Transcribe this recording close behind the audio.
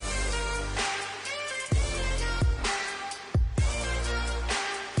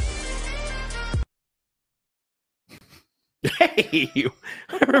Hey,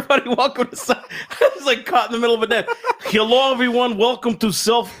 everybody, welcome to. I was like caught in the middle of a day. Hello, everyone. Welcome to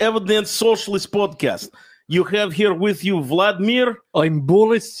Self-Evident Socialist Podcast. You have here with you Vladimir. I'm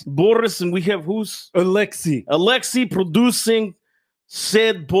Boris. Boris, and we have who's? Alexei. Alexei producing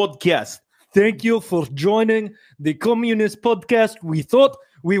said podcast. Thank you for joining the Communist Podcast. We thought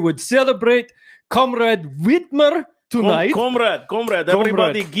we would celebrate Comrade Whitmer tonight. Comrade.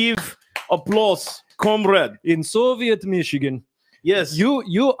 Everybody give applause. Comrade. In Soviet Michigan. Yes.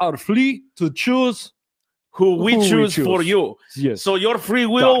 You are free to choose who we choose for you. Yes. So your free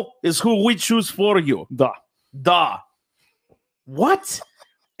will is who we choose for you. Da. What?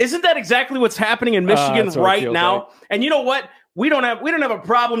 Isn't that exactly what's happening in Michigan right now? And you know what? We don't have a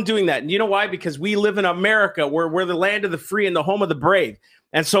problem doing that. And you know why? Because we live in America, where we're the land of the free and the home of the brave.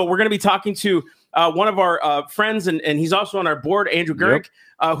 And so we're going to be talking to one of our friends, and he's also on our board, Andrew Gurick,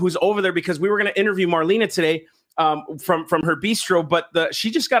 who's over there because we were going to interview Marlena today from her bistro, but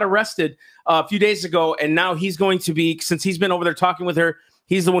she just got arrested a few days ago, and now he's going to be, since he's been over there talking with her,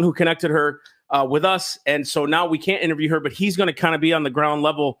 he's the one who connected her with us, and so now we can't interview her, but he's going to kind of be on the ground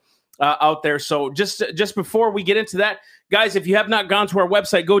level out there. So just before we get into that, guys, if you have not gone to our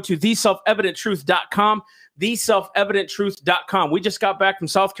website, go to theselfevidenttruth.com, theselfevidenttruth.com. We just got back from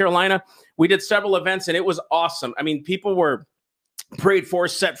South Carolina. We did several events, and it was awesome. I mean, people were prayed for,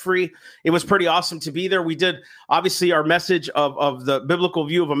 set free. It was pretty awesome to be there. We did, obviously, our message of the biblical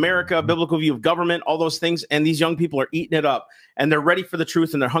view of America, biblical view of government, all those things, and these young people are eating it up, and they're ready for the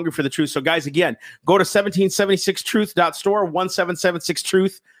truth, and they're hungry for the truth. So, guys, again, go to 1776truth.store,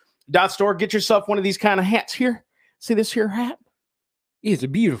 1776truth.store. Get yourself one of these kind of hats here. See this here hat? It's a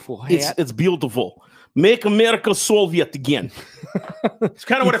beautiful hat. It's beautiful. Make America Soviet again. It's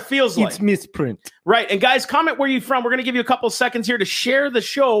kind of what it feels like. It's misprint. Right. And guys, comment where you're from. We're going to give you a couple of seconds here to share the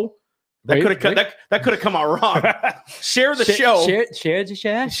show. That could have come out wrong. Share the show. Share the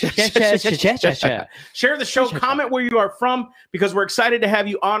show. Share the show. Comment where you are from, because we're excited to have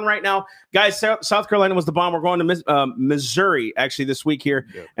you on right now. Guys, South Carolina was the bomb. We're going to Missouri actually this week here.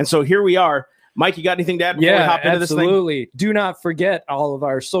 Yep. And so here we are. Mike, you got anything to add before we hop into this thing? Absolutely. Do not forget all of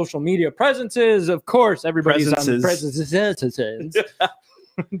our social media presences. Of course, everybody's on presences.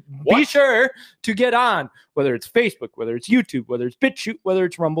 Be sure to get on, whether it's Facebook, whether it's YouTube, whether it's BitChute, whether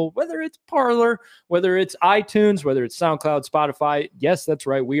it's Rumble, whether it's Parler, whether it's iTunes, whether it's SoundCloud, Spotify. Yes, that's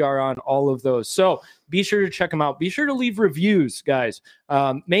right. We are on all of those. So be sure to check them out. Be sure to leave reviews, guys.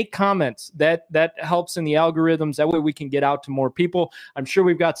 Make comments. That helps in the algorithms. That way we can get out to more people. I'm sure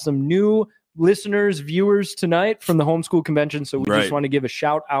we've got some new listeners, viewers tonight from the homeschool convention, so we just want to give a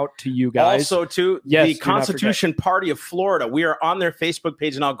shout out to you guys. Also, to the Constitution Party of Florida, we are on their Facebook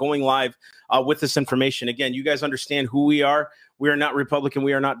page now, going live with this information. Again, you guys understand who we are. We are not Republican.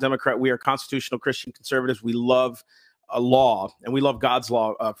 We are not Democrat. We are constitutional Christian conservatives. We love law, and we love God's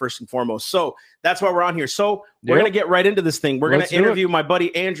law first and foremost. So that's why we're on here. So we're going to get right into this thing. We're going to interview my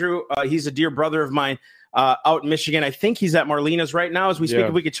buddy Andrew. He's a dear brother of mine. Out in Michigan. I think he's at Marlena's right now as we speak.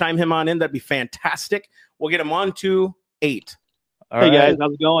 If we could chime him on in, that'd be fantastic. We'll get him on to 8. Hey guys,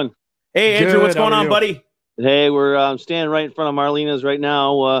 how's it going? Hey Andrew, what's going on, buddy? Hey, we're standing right in front of Marlena's right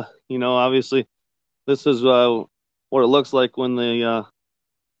now. Obviously, this is what it looks like when the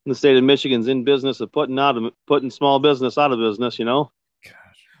state of Michigan's in business of putting small business out of business. Gosh.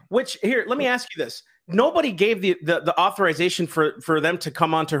 Which here, let me ask you this. Nobody gave the authorization for them to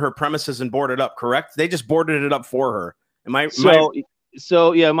come onto her premises and board it up, correct? They just boarded it up for her.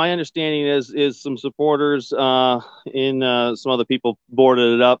 So yeah, my understanding is some supporters in some other people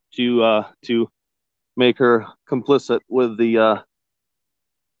boarded it up to make her complicit with the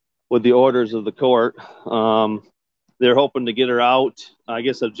orders of the court. They're hoping to get her out, I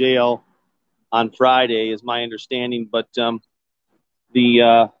guess, of jail on Friday, is my understanding. But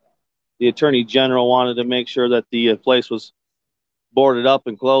the Attorney General wanted to make sure that the place was boarded up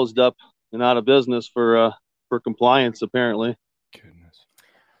and closed up and out of business for compliance, apparently. Goodness.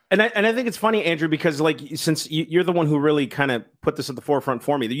 And I think it's funny, Andrew, because since you're the one who really kind of put this at the forefront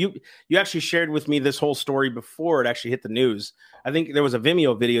for me, you actually shared with me this whole story before it actually hit the news. I think there was a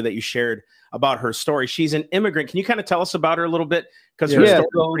Vimeo video that you shared about her story. She's an immigrant. Can you kind of tell us about her a little bit? Because her story is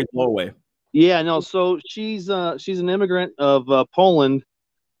pretty blow away. Yeah, no. So she's an immigrant of Poland.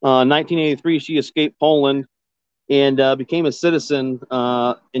 1983, she escaped Poland and became a citizen in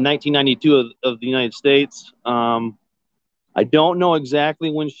 1992 of the United States. I don't know exactly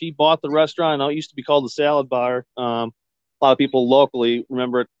when she bought the restaurant. I know it used to be called the Salad Bar. A lot of people locally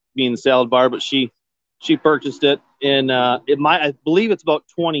remember it being the Salad Bar, but she purchased it, and I believe it's about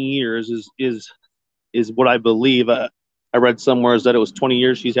 20 years is what I believe. I read somewhere is that it was 20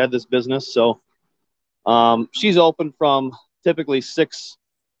 years she's had this business. So she's open from typically 6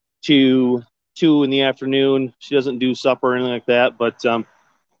 to 2 in the afternoon. She doesn't do supper or anything like that. But so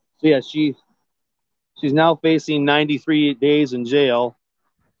yeah, she's now facing 93 days in jail,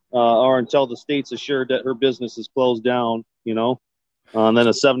 or until the state's assured that her business is closed down. You know, and then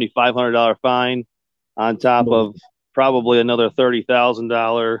a $7,500 fine on top of probably another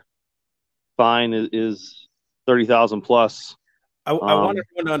 $30,000 fine is 30,000 plus. I want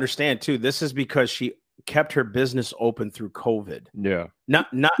everyone to understand too. This is because she kept her business open through COVID. Yeah, not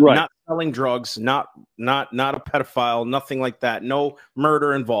selling drugs, not a pedophile, nothing like that. No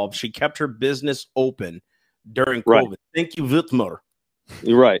murder involved. She kept her business open during COVID. Right. Thank you, Whitmer.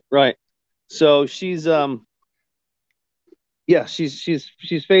 Right. So she's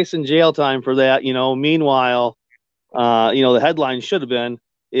she's facing jail time for that. You know, meanwhile, the headline should have been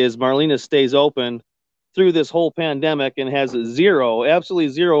is Marlena stays open through this whole pandemic and has absolutely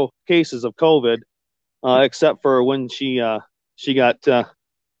zero cases of COVID, except for when she got, I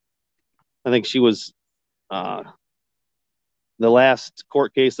think she was, the last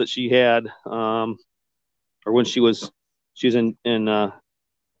court case that she had, or when she was in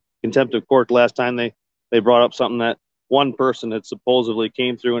contempt of court last time, they brought up something that one person had supposedly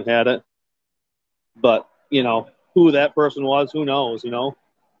came through and had it, but who that person was, who knows,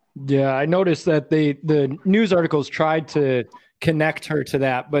 Yeah, I noticed that the news articles tried to connect her to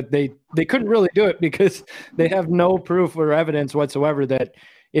that, but they couldn't really do it because they have no proof or evidence whatsoever that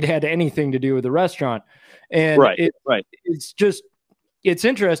it had anything to do with the restaurant. And it's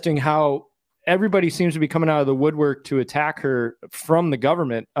interesting how everybody seems to be coming out of the woodwork to attack her from the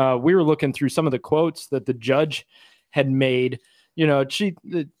government. We were looking through some of the quotes that the judge had made.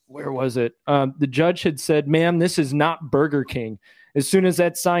 Where was it? The judge had said, "Ma'am, this is not Burger King. As soon as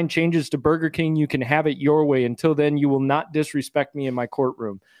that sign changes to Burger King, you can have it your way. Until then, you will not disrespect me in my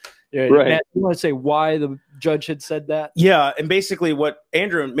courtroom." Right. Matt, you want to say why the judge had said that? Yeah, and basically what,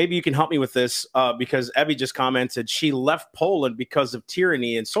 Andrew, maybe you can help me with this, because Abby just commented she left Poland because of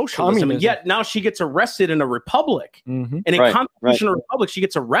tyranny and socialism, and yet now she gets arrested in a republic. Mm-hmm. And in a constitutional republic, she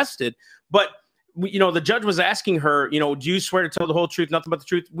gets arrested. But the judge was asking her, do you swear to tell the whole truth, nothing but the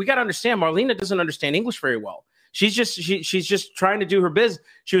truth? We got to understand, Marlena doesn't understand English very well. She's just trying to do her biz.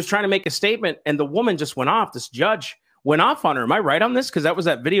 She was trying to make a statement, and the woman just went off. This judge went off on her. Am I right on this? Because that was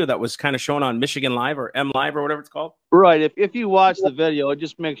that video that was kind of shown on Michigan Live or M Live or whatever it's called. Right. If you watch the video, it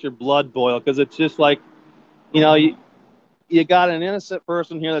just makes your blood boil, because it's just like, you got an innocent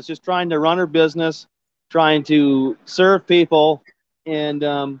person here that's just trying to run her business, trying to serve people, and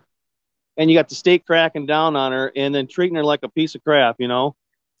you got the state cracking down on her and then treating her like a piece of crap.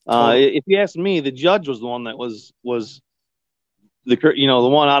 If you ask me, the judge was the one that was the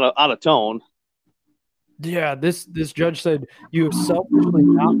one out of tone. Yeah, this judge said, "You have selfishly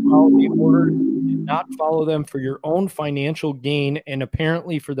not followed the order. You did not follow them for your own financial gain and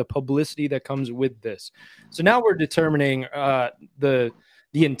apparently for the publicity that comes with this." So now we're determining the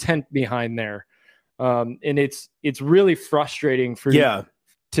intent behind there, and it's really frustrating for you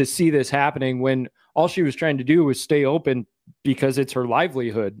to see this happening when all she was trying to do was stay open because it's her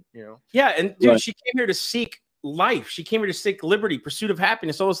livelihood. Yeah, and dude, she came here to seek life. She came here to seek liberty, pursuit of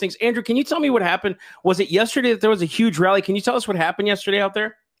happiness, all those things. Andrew, can you tell me what happened? Was it yesterday that there was a huge rally? Can you tell us what happened yesterday out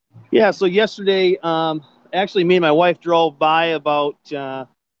there? Yeah, so yesterday, actually me and my wife drove by about, I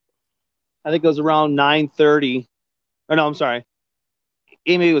think it was around 9:30. Or no, I'm sorry.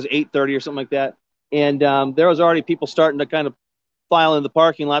 Maybe it was 8:30 or something like that. And there was already people starting to kind of file in the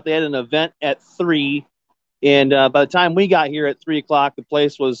parking lot. They had an event at 3. And by the time we got here at 3 o'clock, the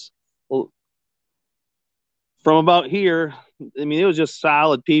place was, from about here, I mean, it was just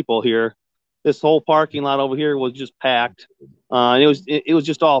solid people here. This whole parking lot over here was just packed. And it was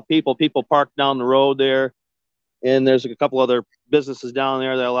just all people. People parked down the road there. And there's a couple other businesses down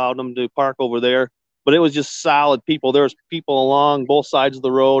there that allowed them to park over there. But it was just solid people. There was people along both sides of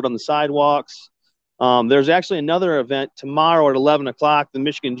the road on the sidewalks. There's actually another event tomorrow at 11 o'clock. The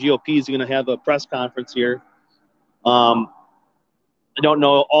Michigan GOP is going to have a press conference here. I don't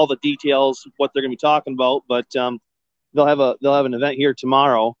know all the details, what they're going to be talking about, but they'll have an event here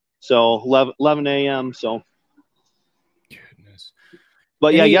tomorrow. So 11 a.m. So, goodness.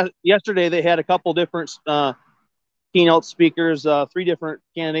 But yeah, yesterday they had a couple different keynote speakers. 3 different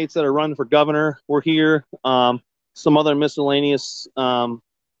candidates that are running for governor were here. Some other miscellaneous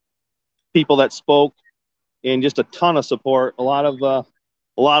people that spoke, and just a ton of support. A lot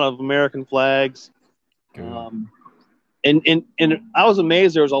of American flags. And I was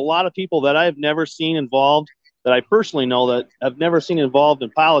amazed. There was a lot of people that I've never seen involved, that I personally know that I've never seen involved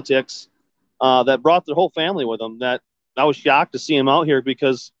in politics, that brought their whole family with them. That I was shocked to see them out here,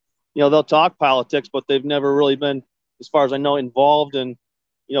 because, they'll talk politics, but they've never really been as far as I know, involved in,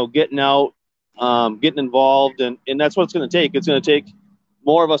 getting out, getting involved, and that's what it's going to take. It's going to take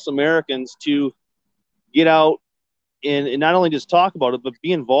more of us Americans to get out and not only just talk about it, but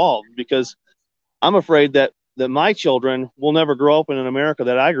be involved, because I'm afraid that my children will never grow up in an America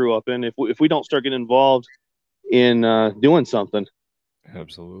that I grew up in if we don't start getting involved in doing something.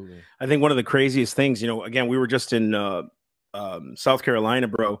 Absolutely. I think one of the craziest things, again, we were just in South Carolina,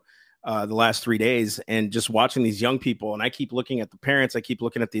 bro, the last 3 days, and just watching these young people. And I keep looking at the parents, I keep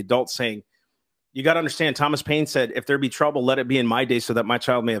looking at the adults saying, you got to understand, Thomas Paine said, if there be trouble, let it be in my day so that my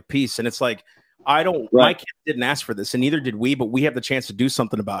child may have peace. And it's like, my kids didn't ask for this, and neither did we, but we have the chance to do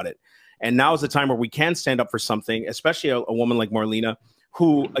something about it. And now is the time where we can stand up for something, especially a woman like Marlena,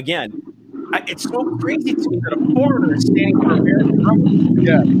 who, again, it's so crazy to me that a foreigner is standing for American rights.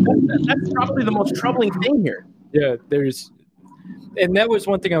 Yeah, that's probably the most troubling thing here. Yeah, and that was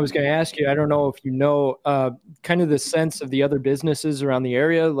one thing I was going to ask you. I don't know if you know, kind of the sense of the other businesses around the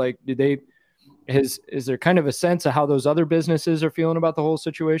area. Like, is there kind of a sense of how those other businesses are feeling about the whole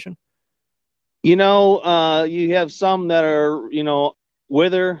situation? You have some that are,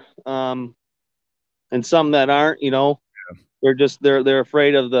 with her, and some that aren't, they're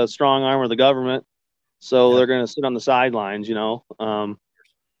afraid of the strong arm of the government. So they're going to sit on the sidelines, and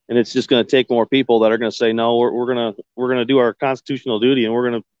it's just going to take more people that are going to say, no, we're going to do our constitutional duty, and we're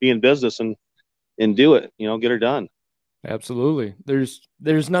going to be in business and do it, get her done. Absolutely. There's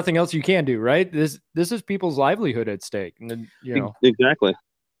nothing else you can do, right? This is people's livelihood at stake. And Exactly.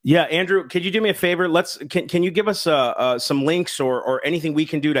 Yeah, Andrew, could you do me a favor? Can you give us some links or anything we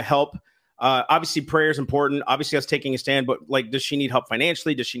can do to help? Obviously, prayer is important. Obviously, us taking a stand, but does she need help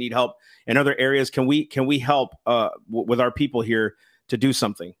financially? Does she need help in other areas? Can we help with our people here to do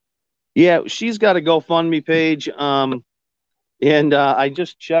something? Yeah, she's got a GoFundMe page, and I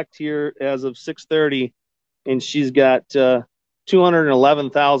just checked here as of 6:30, and she's got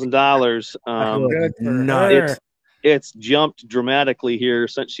 $211,000. It's jumped dramatically here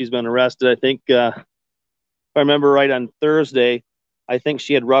since she's been arrested. I think, if I remember right, on Thursday, I think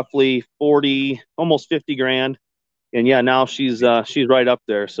she had roughly 40, almost 50 grand. And yeah, now she's right up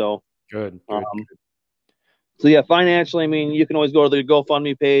there. So good. So yeah, financially, I mean, you can always go to the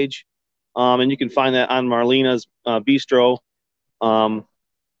GoFundMe page, and you can find that on Marlena's Bistro.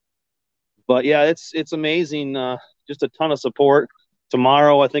 But yeah, it's amazing. Just a ton of support.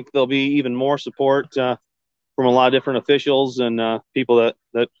 Tomorrow, I think there'll be even more support from a lot of different officials and people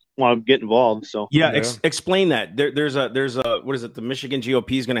that want to get involved. So explain that. There's a what is it? The Michigan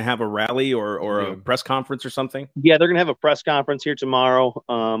GOP is going to have a rally or a press conference or something. Yeah, they're going to have a press conference here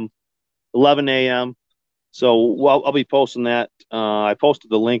tomorrow, 11 a.m. So I'll be posting that. I posted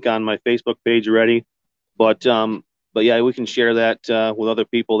the link on my Facebook page already, but yeah, we can share that with other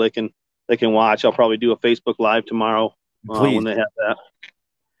people. They can watch. I'll probably do a Facebook Live tomorrow when they have that.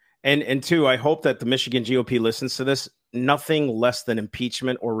 And two, I hope that the Michigan GOP listens to this. Nothing less than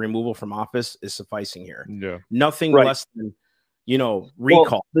impeachment or removal from office is sufficing here. Yeah. Nothing less than,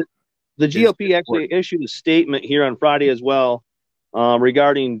 recall. Well, the GOP actually issued a statement here on Friday as well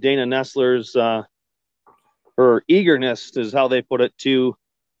regarding Dana Nessler's her eagerness, is how they put it, to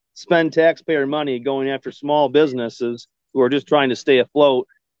spend taxpayer money going after small businesses who are just trying to stay afloat.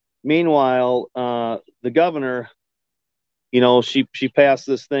 Meanwhile, the governor, she passed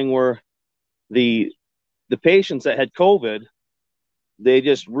this thing where the patients that had COVID, they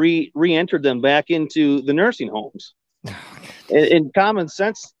just re-entered them back into the nursing homes. And common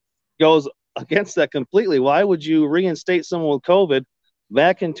sense goes against that completely. Why would you reinstate someone with COVID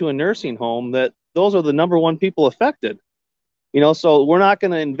back into a nursing home? Those are the number one people affected. So we're not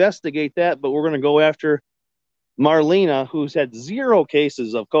going to investigate that, but we're going to go after Marlena, who's had 0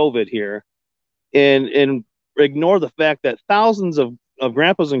 cases of COVID here, and ignore the fact that thousands of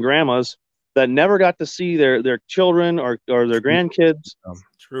grandpas and grandmas that never got to see their children or their grandkids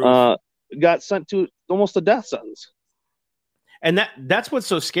got sent to almost a death sentence. And that's what's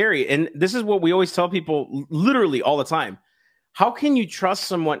so scary. And this is what we always tell people literally all the time. How can you trust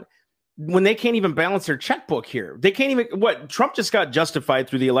someone when they can't even balance their checkbook here? They can't even, Trump just got justified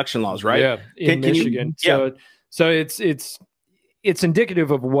through the election laws, right? Yeah, in Michigan. So it's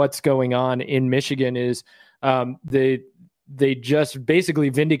indicative of what's going on in Michigan is they just basically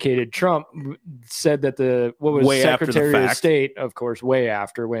vindicated Trump, said that Secretary of State, of course, way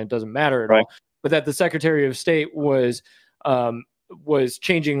after, when it doesn't matter at all, but that the Secretary of State was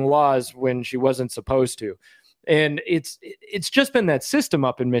changing laws when she wasn't supposed to. And it's just been that system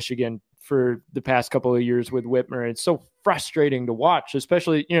up in Michigan for the past couple of years with Whitmer. It's so frustrating to watch,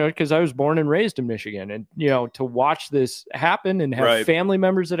 especially, because I was born and raised in Michigan, and, to watch this happen and have family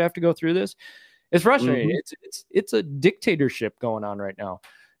members that have to go through this, It's frustrating. It's a dictatorship going on right now.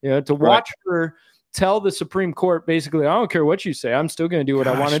 To watch her tell the Supreme Court basically, I don't care what you say, I'm still going to do what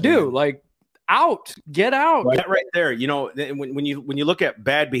I want to do. Like, get out. That right there. When you look at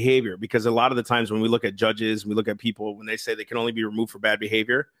bad behavior, because a lot of the times when we look at judges, we look at people when they say they can only be removed for bad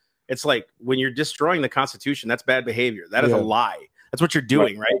behavior. It's like when you're destroying the Constitution, that's bad behavior. That is a lie. That's what you're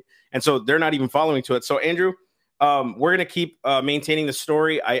doing, right? And so they're not even following to it. So Andrew, we're going to keep maintaining the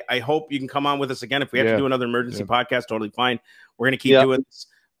story. I hope you can come on with us again. If we have to do another emergency podcast, totally fine. We're going to keep doing this.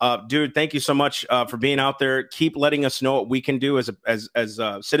 Dude, thank you so much for being out there. Keep letting us know what we can do as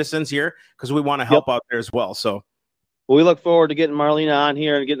citizens here, because we want to help out there as well. So we look forward to getting Marlena on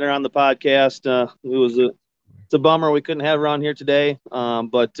here and getting her on the podcast. It's a bummer we couldn't have her on here today,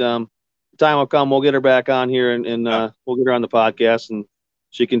 but time will come. We'll get her back on here and we'll get her on the podcast, and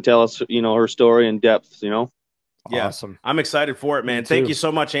she can tell us, her story in depth. Yeah, awesome. I'm excited for it, man. Thank you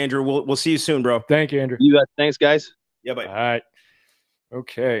so much, Andrew. We'll see you soon, bro. Thank you, Andrew. You bet. Thanks, guys. Yeah, bye. All right.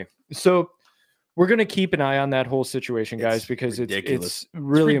 Okay. So we're going to keep an eye on that whole situation, guys, because it's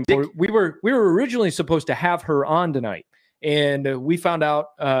really important. We were originally supposed to have her on tonight, and we found out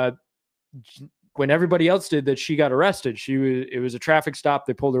when everybody else did that she got arrested. It was a traffic stop.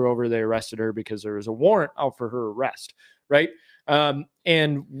 They pulled her over. They arrested her because there was a warrant out for her arrest, right?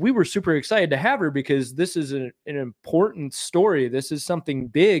 And we were super excited to have her because this is an important story. This is something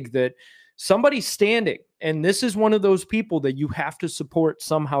big that somebody's standing. And this is one of those people that you have to support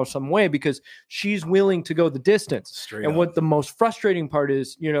somehow, some way, because she's willing to go the distance. What the most frustrating part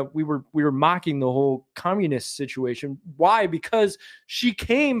is, we were mocking the whole communist situation. Why? Because she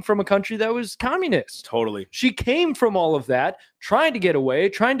came from a country that was communist. Totally. She came from all of that, trying to get away,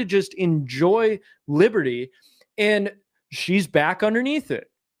 trying to just enjoy liberty. And she's back underneath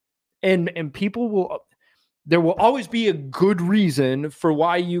it. And there will always be a good reason for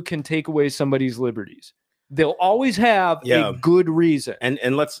why you can take away somebody's liberties. They'll always have a good reason.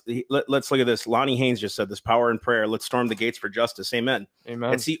 And let's look at this. Lonnie Haynes just said this: power and prayer. Let's storm the gates for justice. Amen.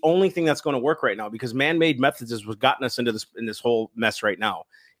 Amen. It's the only thing that's going to work right now, because man-made methods is what's gotten us into this whole mess right now.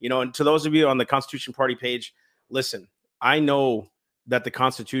 And to those of you on the Constitution Party page, listen, I know that the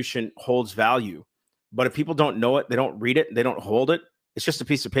Constitution holds value, but if people don't know it, they don't read it, they don't hold it, it's just a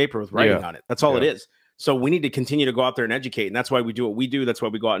piece of paper with writing on it. That's all it is. So we need to continue to go out there and educate. And that's why we do what we do. That's why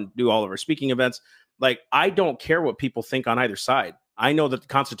we go out and do all of our speaking events. Like, I don't care what people think on either side. I know that the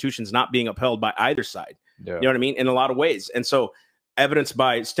Constitution's not being upheld by either side. Yeah. You know what I mean? In a lot of ways. And so evidenced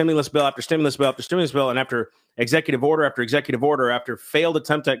by stimulus bill after stimulus bill after stimulus bill, and after executive order after executive order, after failed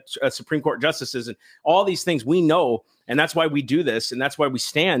attempt at Supreme Court justices, and all these things we know. And that's why we do this. And that's why we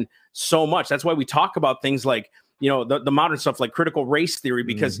stand so much. That's why we talk about things like, the modern stuff like critical race theory,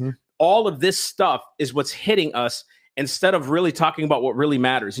 because all of this stuff is what's hitting us instead of really talking about what really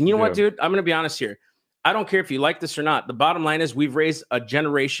matters. And you know what, dude? I'm going to be honest here. I don't care if you like this or not. The bottom line is we've raised a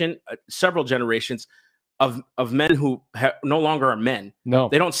generation, several generations of men who no longer are men. No,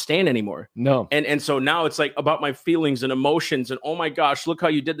 they don't stand anymore. No. And so now it's like about my feelings and emotions and, oh my gosh, look how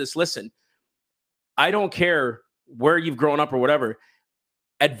you did this. Listen, I don't care where you've grown up or whatever.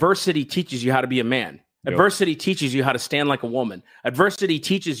 Adversity teaches you how to be a man. Adversity teaches you how to stand like a woman. Adversity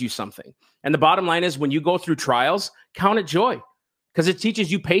teaches you something. And the bottom line is, when you go through trials, count it joy, because it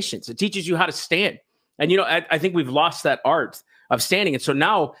teaches you patience. It teaches you how to stand. And, I think we've lost that art of standing. And so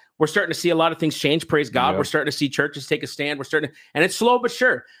now we're starting to see a lot of things change. Praise God. We're starting to see churches take a stand. And it's slow but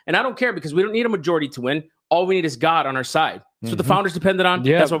sure. And I don't care, because we don't need a majority to win. All we need is God on our side. That's what the founders depended on.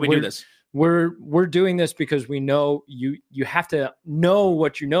 That's why we do this. We're doing this because we know you have to know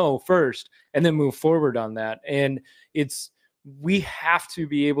what you know first, and then move forward on that. And we have to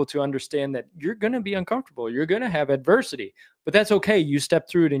be able to understand that you're going to be uncomfortable. You're going to have adversity, but that's okay. You step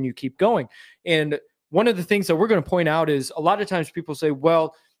through it and you keep going. And one of the things that we're going to point out is, a lot of times people say,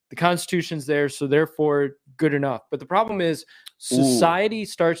 well, the Constitution's there, so therefore good enough. But the problem is society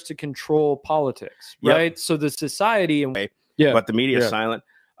starts to control politics, right? So the society but the media is silent.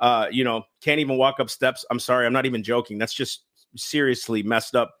 Can't even walk up steps. I'm sorry, I'm not even joking. That's just seriously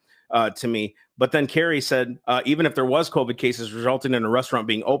messed up to me. But then Carrie said, even if there was COVID cases resulting in a restaurant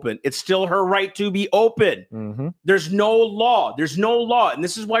being open, it's still her right to be open. There's no law. There's no law. And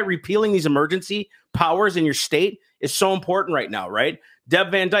this is why repealing these emergency powers in your state is so important right now, right?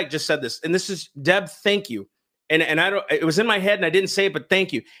 Deb Van Dyke just said this. And this is, Deb, thank you. And I don't, it was in my head and I didn't say it, but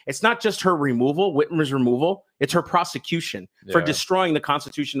thank you. It's not just her removal, Whitmer's removal. It's her prosecution for destroying the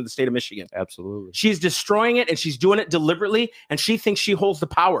Constitution of the state of Michigan. Absolutely. She's destroying it, and she's doing it deliberately. And she thinks she holds the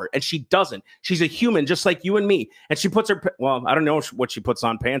power, and she doesn't. She's a human just like you and me. And she puts her, well, I don't know what she puts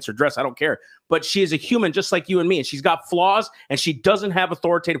on, pants or dress. I don't care. But she is a human just like you and me. And she's got flaws, and she doesn't have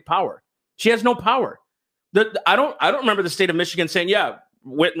authoritative power. She has no power. I don't remember the state of Michigan saying, yeah,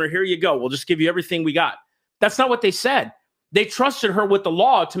 Whitmer, here you go. We'll just give you everything we got. That's not what they said. They trusted her with the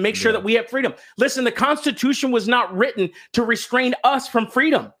law to make sure that we have freedom. Listen, the Constitution was not written to restrain us from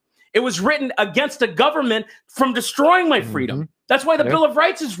freedom. It was written against a government from destroying my freedom. That's why the Bill of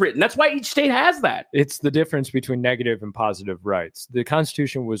Rights is written. That's why each state has that. It's the difference between negative and positive rights. The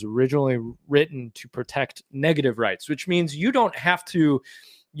Constitution was originally written to protect negative rights, which means you don't have to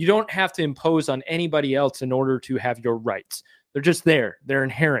impose on anybody else in order to have your rights. They're just there. They're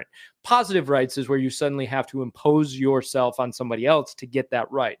inherent. Positive rights is where you suddenly have to impose yourself on somebody else to get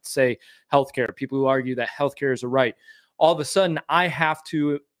that right. Say healthcare. People who argue that healthcare is a right. All of a sudden, I have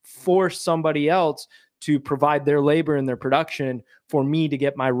to force somebody else to provide their labor and their production for me to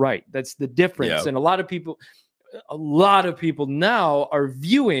get my right. That's the difference. And a lot of people now are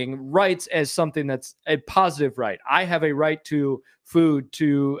viewing rights as something that's a positive right. I have a right to food,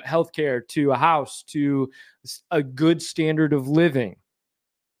 to healthcare, to a house, to a good standard of living.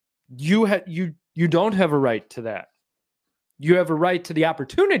 You don't have a right to that. You have a right to the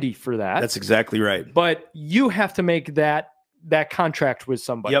opportunity for that. That's exactly right. But you have to make that contract with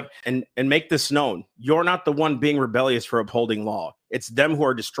somebody. Yep. And make this known. You're not the one being rebellious for upholding law. It's them who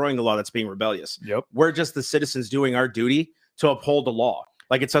are destroying the law that's being rebellious. Yep. We're just the citizens doing our duty to uphold the law,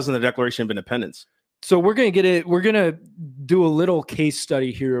 like it says in the Declaration of Independence. So we're going to do a little case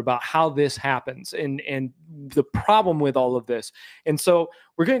study here about how this happens and the problem with all of this. And so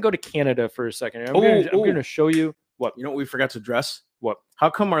we're going to go to Canada for a second. I'm going to show you what. You know what we forgot to address? What?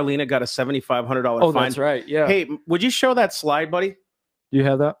 How come Marlena got a $7,500 fine? Oh, that's right. Yeah. Hey, would you show that slide, buddy? You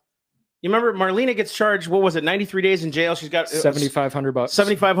have that? You remember Marlena gets charged, what was it, 93 days in jail? She's got $7,500.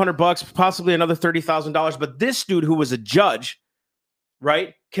 $7,500, possibly another $30,000. But this dude who was a judge,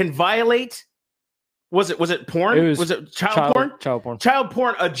 right, can violate. Was it porn? Was it child porn? Child porn. Child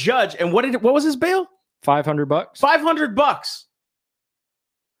porn. A judge, and what was his bail? $500. $500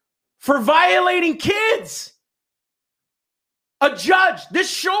 for violating kids. A judge. This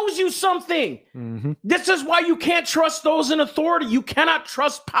shows you something. Mm-hmm. This is why you can't trust those in authority. You cannot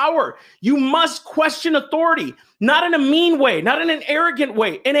trust power. You must question authority, not in a mean way, not in an arrogant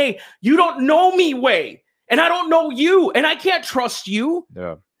way, in a you don't know me way, and I don't know you, and I can't trust you.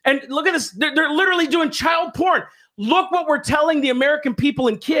 Yeah. And look at this. They're literally doing child porn. Look what we're telling the American people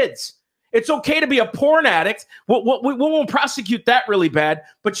and kids. It's okay to be a porn addict. We won't prosecute that really bad.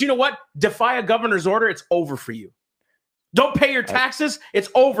 But you know what? Defy a governor's order. It's over for you. Don't pay your taxes. It's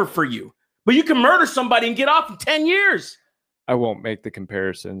over for you. But you can murder somebody and get off in 10 years. I won't make the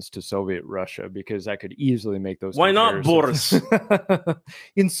comparisons to Soviet Russia because I could easily make those. Why not, Boris?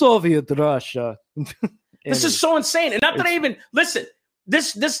 In Soviet Russia. This is so insane. And not that I even listen.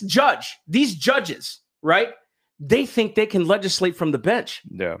 These judges, right? They think they can legislate from the bench.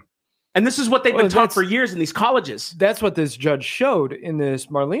 Yeah. And this is what they've been taught for years in these colleges. That's what this judge showed in this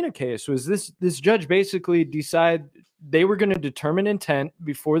Marlena case was this judge basically decided they were going to determine intent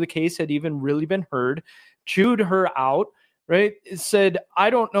before the case had even really been heard, chewed her out, right? It said, I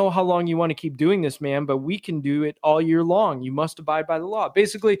don't know how long you want to keep doing this, man, but we can do it all year long. You must abide by the law.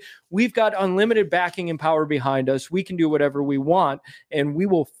 Basically, we've got unlimited backing and power behind us. We can do whatever we want, and we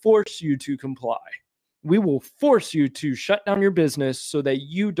will force you to comply. We will force you to shut down your business so that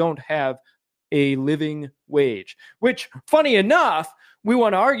you don't have a living wage, which, funny enough, we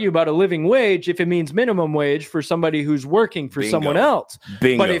want to argue about a living wage if it means minimum wage for somebody who's working for someone else.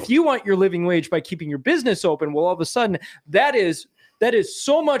 Bingo. But if you want your living wage by keeping your business open, well, all of a sudden that is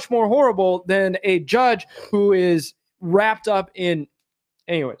so much more horrible than a judge who is wrapped up in.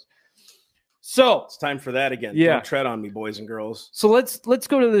 Anyways, so it's time for that again. Yeah. Don't tread on me, boys and girls. So let's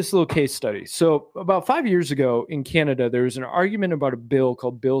go to this little case study. So about 5 years ago in Canada, there was an argument about a bill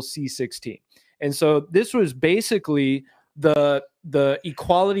called Bill C-16. And so this was basically the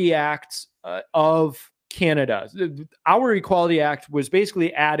Equality Act of Canada. Our Equality Act was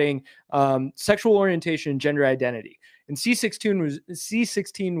basically adding sexual orientation and gender identity. And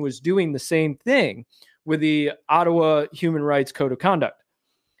C-16 was doing the same thing with the Ottawa Human Rights Code of Conduct.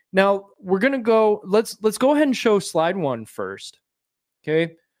 Now we're going to go, let's go ahead and show slide 1 first.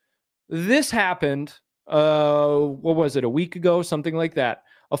 Okay. This happened, what was it? A week ago, something like that.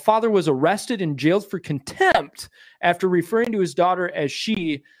 A father was arrested and jailed for contempt after referring to his daughter as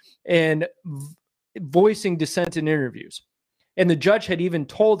she and voicing dissent in interviews. And the judge had even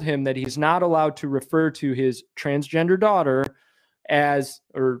told him that he's not allowed to refer to his transgender daughter as,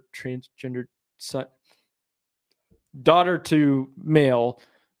 or transgender son, daughter to male,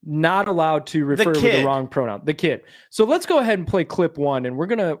 not allowed to refer with the wrong pronoun, the kid. So let's go ahead and play clip 1, and we're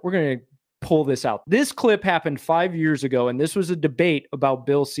gonna pull this out. This clip happened 5 years ago, and this was a debate about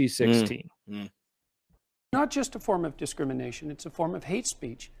Bill C-16. Not just a form of discrimination, it's a form of hate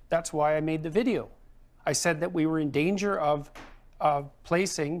speech. That's why I made the video. I said that we were in danger of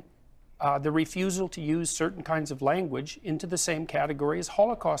placing the refusal to use certain kinds of language into the same category as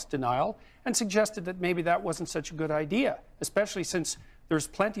Holocaust denial, and suggested that maybe that wasn't such a good idea, especially since there's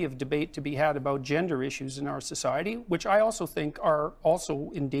plenty of debate to be had about gender issues in our society, which I also think are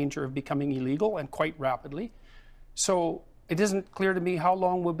also in danger of becoming illegal, and quite rapidly. So it isn't clear to me how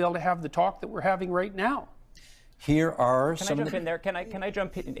long we'll be able to have the talk that we're having right now. Here are some. Can I jump in there?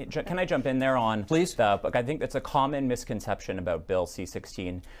 Can I jump in there on please? The book? I think that's a common misconception about Bill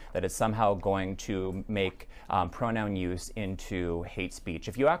C-16, that it's somehow going to make pronoun use into hate speech.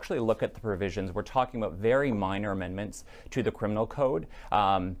 If you actually look at the provisions, we're talking about very minor amendments to the criminal code.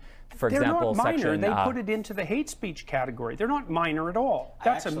 For example, they're not minor. section, they put it into the hate speech category. They're not minor at all.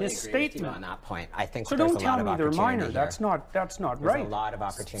 That's a misstatement on that point. I think so. There's Don't a lot tell of me they're minor. Here. That's not there's right. There's a lot of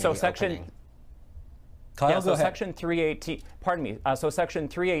opportunity. So section. Opening. Kyle, yeah, so Section 318, pardon me, so Section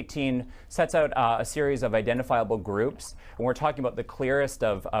 318 sets out a series of identifiable groups, and we're talking about the clearest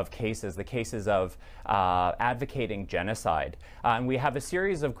of cases, the cases of advocating genocide. And we have a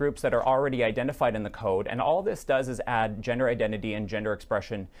series of groups that are already identified in the code, and all this does is add gender identity and gender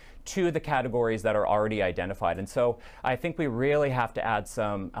expression to the categories that are already identified. And so I think we really have to add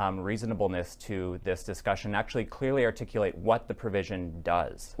some reasonableness to this discussion, actually clearly articulate what the provision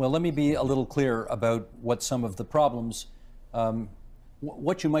does. Well, let me be a little clear about what some of the problems,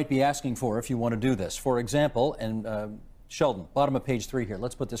 what you might be asking for if you want to do this. For example, and Sheldon, bottom of page 3 here,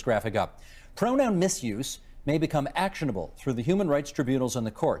 let's put this graphic up. Pronoun misuse may become actionable through the human rights tribunals and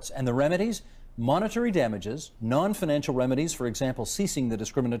the courts, and the remedies: monetary damages, non-financial remedies, for example, ceasing the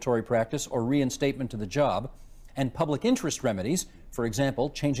discriminatory practice or reinstatement to the job, and public interest remedies, for example,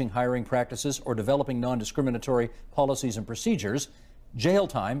 changing hiring practices or developing non-discriminatory policies and procedures. Jail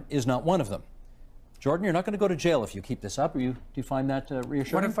time is not one of them. Jordan, you're not going to go to jail if you keep this up. Do you find that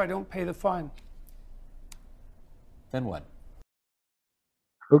reassuring? What if I don't pay the fine? Then what?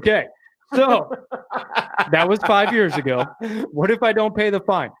 Okay, so that was 5 years ago. What if I don't pay the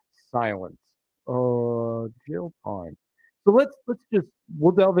fine? Silence. Jail time. So let's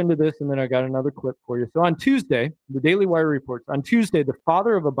we'll delve into this, and then I got another clip for you. So on Tuesday, the Daily Wire reports, on Tuesday, the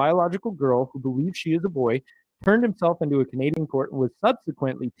father of a biological girl who believes she is a boy turned himself into a Canadian court and was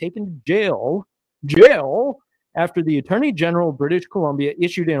subsequently taken to jail after the Attorney General of British Columbia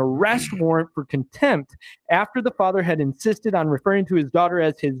issued an arrest warrant for contempt after the father had insisted on referring to his daughter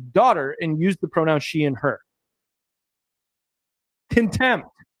as his daughter and used the pronouns she and her. Contempt.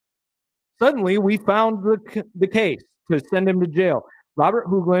 Suddenly, we found the case to send him to jail. Robert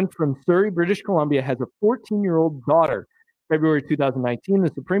Hoogland from Surrey, British Columbia, has a 14-year-old daughter. February 2019,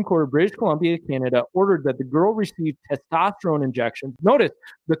 the Supreme Court of British Columbia, Canada, ordered that the girl receive testosterone injections. Notice,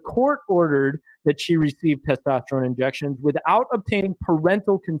 the court ordered that she receive testosterone injections without obtaining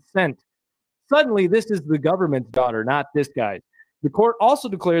parental consent. Suddenly, this is the government's daughter, not this guy's. The court also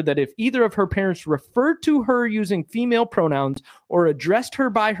declared that if either of her parents referred to her using female pronouns or addressed her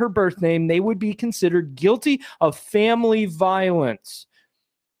by her birth name, they would be considered guilty of family violence.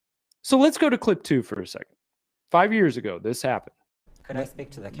 So let's go to clip 2 for a second. 5 years ago, this happened. Could I speak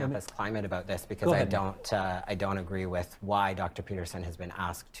to the campus climate about this? Because I don't agree with why Dr. Peterson has been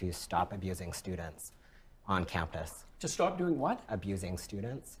asked to stop abusing students on campus. To stop doing what? Abusing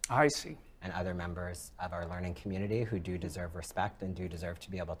students. I see. And other members of our learning community who do deserve respect and do deserve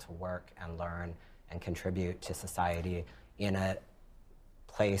to be able to work and learn and contribute to society in a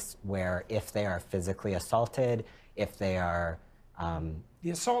place where if they are physically assaulted, if they are... The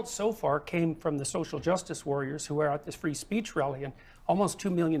assault so far came from the social justice warriors who were at this free speech rally, and almost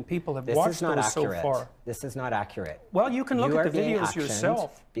 2 million people have watched those so far. This is not accurate. Well, you can look at the videos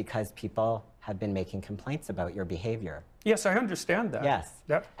yourself. Because people have been making complaints about your behavior. Yes, I understand that. Yes.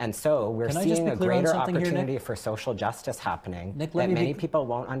 And so we're seeing a greater opportunity for social justice happening that many people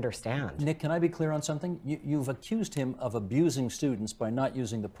won't understand. Nick, can I be clear on something? You've accused him of abusing students by not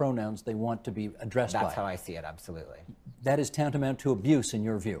using the pronouns they want to be addressed by. That's how I see it, absolutely. That is tantamount to abuse in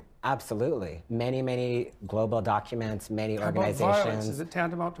your view? Absolutely. Many global documents, many organizations. How about violence? Is it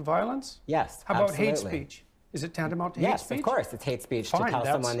tantamount to violence? Yes, How about hate speech? Is it tantamount to hate speech? Yes, of course. It's hate speech to tell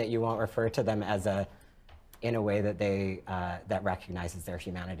someone that you won't refer to them as in a way that they that recognizes their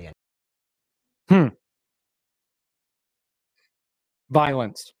humanity.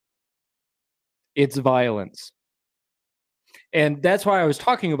 Violence. It's violence. And that's why I was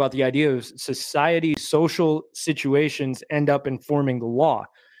talking about the idea of society, social situations end up informing the law.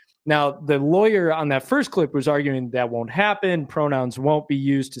 Now, the lawyer on that first clip was arguing that won't happen. Pronouns won't be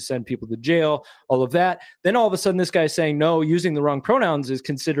used to send people to jail, all of that. Then all of a sudden, this guy's saying, no, using the wrong pronouns is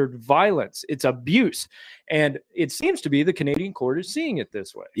considered violence. It's abuse. And it seems to be the Canadian court is seeing it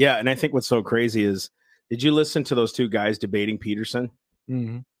this way. Yeah. And I think what's so crazy is, did you listen to those two guys debating Peterson?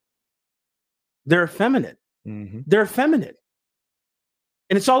 Mm-hmm. They're effeminate. Mm-hmm. They're effeminate.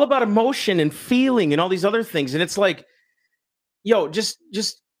 And it's all about emotion and feeling and all these other things. And it's like, yo, just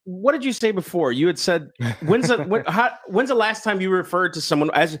what did you say before? You had said, when's the last time you referred to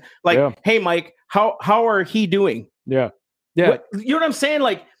someone as like, hey, Mike, how are he doing? Yeah. You know what I'm saying?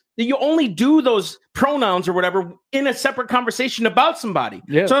 Like, you only do those pronouns or whatever in a separate conversation about somebody.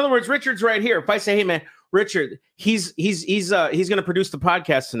 Yeah. So in other words, Richard's right here. If I say, hey, man, Richard, he's going to produce the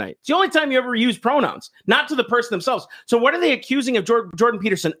podcast tonight. It's the only time you ever use pronouns, not to the person themselves. So what are they accusing of Jordan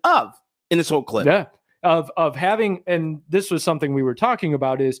Peterson of in this whole clip? Yeah. Of having, and this was something we were talking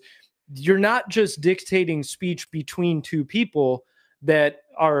about, is you're not just dictating speech between two people that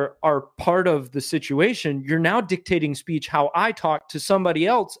are part of the situation. You're now dictating speech how I talk to somebody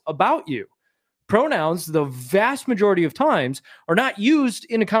else about you. Pronouns, the vast majority of times, are not used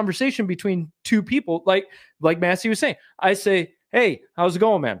in a conversation between two people. Like Massey was saying, I say, hey, how's it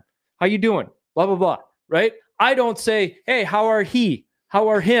going, man? How you doing? Blah, blah, blah. Right? I don't say, hey, how are he? How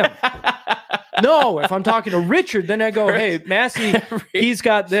are him? No, if I'm talking to Richard, then I go, hey, Massey, he's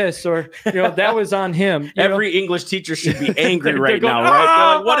got this, or, that was on him. Every English teacher should be angry right now,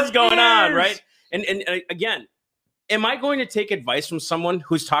 right? Like, what is going on, right? And again, am I going to take advice from someone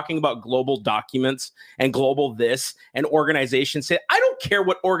who's talking about global documents and global this and organizations say? I don't care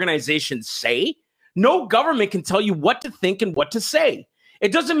what organizations say. No government can tell you what to think and what to say.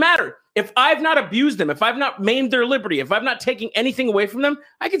 It doesn't matter. If I've not abused them, if I've not maimed their liberty, if I'm not taking anything away from them,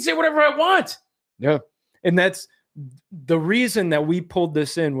 I can say whatever I want. Yeah. And that's the reason that we pulled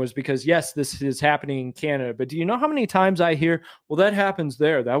this in, was because, yes, this is happening in Canada. But do you know how many times I hear, well, that happens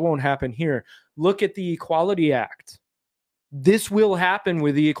there, that won't happen here? Look at the Equality Act. This will happen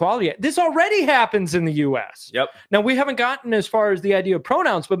with the Equality Act. This already happens in the U.S. Yep. Now, we haven't gotten as far as the idea of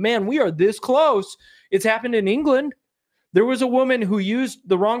pronouns, but man, we are this close. It's happened in England. There was a woman who used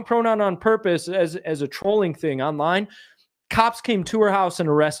the wrong pronoun on purpose as a trolling thing online. Cops came to her house and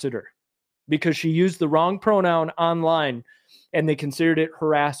arrested her because she used the wrong pronoun online, and they considered it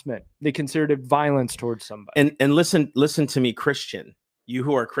harassment. They considered it violence towards somebody. And listen to me, Christian, you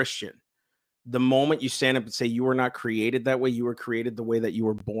who are Christian. The moment you stand up and say you were not created that way, you were created the way that you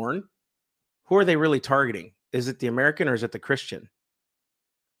were born, who are they really targeting? Is it the American or is it the Christian?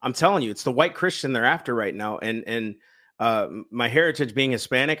 I'm telling you, it's the white Christian they're after right now. And my heritage being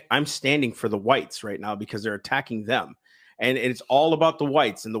Hispanic, I'm standing for the whites right now because they're attacking them. And it's all about the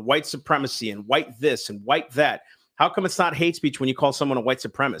whites and the white supremacy and white this and white that. How come it's not hate speech when you call someone a white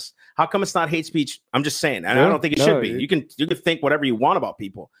supremacist? How come it's not hate speech? I'm just saying, and I don't think it should be. You can think whatever you want about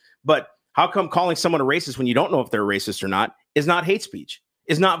people, but how come calling someone a racist when you don't know if they're a racist or not is not hate speech,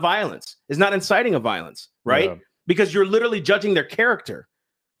 is not violence, is not inciting of violence, right? Yeah. Because you're literally judging their character.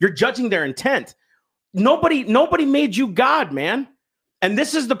 You're judging their intent. Nobody made you God, man. And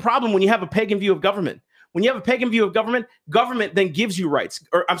this is the problem when you have a pagan view of government. When you have a pagan view of government, government then gives you rights,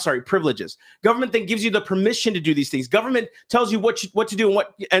 or I'm sorry, privileges. Government then gives you the permission to do these things. Government tells you what to do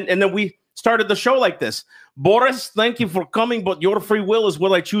and then we started the show like this. Boris, thank you for coming, but your free will is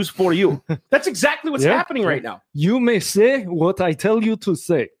what I choose for you. That's exactly what's happening right now. You may say what I tell you to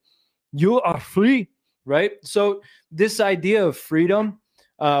say. You are free, right? So this idea of freedom,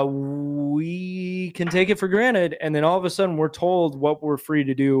 we can take it for granted, and then all of a sudden we're told what we're free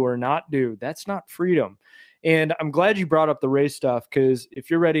to do or not do. That's not freedom. And I'm glad you brought up the race stuff, because if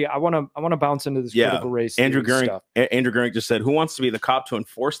you're ready, I want to bounce into this critical race Andrew Goering stuff. Andrew Goering just said, who wants to be the cop to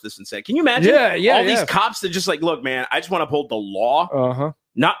enforce this and say, can you imagine all these cops that just like, look, man, I just want to uphold the law,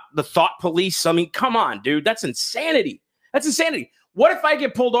 not the thought police. I mean, come on, dude, that's insanity. That's insanity. What if I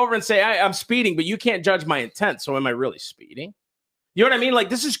get pulled over and say I'm speeding, but you can't judge my intent? So am I really speeding? You know what I mean? Like,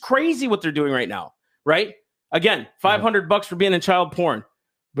 this is crazy what they're doing right now, right? Again, $500 for being in child porn.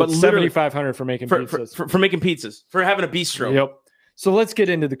 But $7,500 for making pizzas. For making pizzas, for having a bistro. Yep. So let's get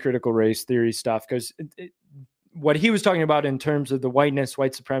into the critical race theory stuff, because what he was talking about in terms of the whiteness,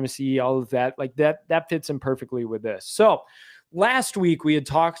 white supremacy, all of that, like that fits in perfectly with this. So last week we had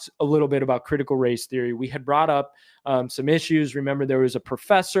talked a little bit about critical race theory. We had brought up some issues. Remember, there was a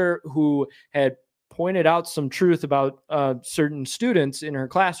professor who had pointed out some truth about certain students in her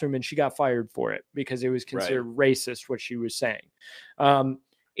classroom, and she got fired for it because it was considered racist, what she was saying.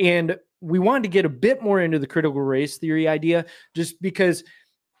 And we wanted to get a bit more into the critical race theory idea, just because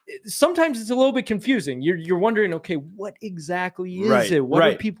sometimes it's a little bit confusing. You're wondering, okay, what exactly is it? What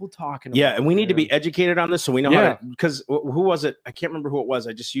are people talking about? Yeah, and we need to be educated on this so we know how to, because who was it? I can't remember who it was.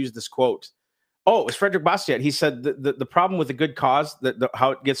 I just used this quote. Oh, it was Frederick Bastiat. He said the problem with a good cause,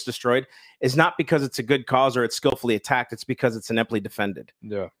 how it gets destroyed, is not because it's a good cause or it's skillfully attacked. It's because it's ineptly defended.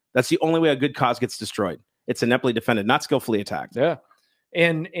 Yeah. That's the only way a good cause gets destroyed. It's ineptly defended, not skillfully attacked. Yeah.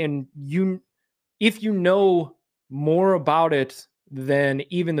 And if you know more about it than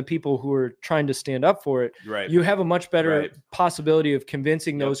even the people who are trying to stand up for it, you have a much better possibility of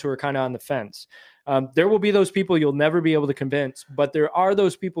convincing those who are kind of on the fence. There will be those people you'll never be able to convince, but there are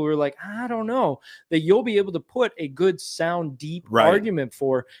those people who are like, I don't know, that you'll be able to put a good, sound, deep argument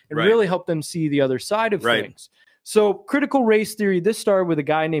for and really help them see the other side of things. So critical race theory, this started with a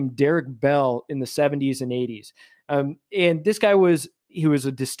guy named Derek Bell in the 70s and 80s. And this guy was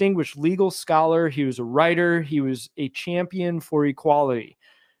a distinguished legal scholar. He was a writer. He was a champion for equality.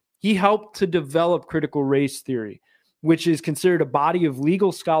 He helped to develop critical race theory, which is considered a body of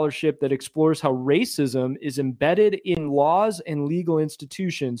legal scholarship that explores how racism is embedded in laws and legal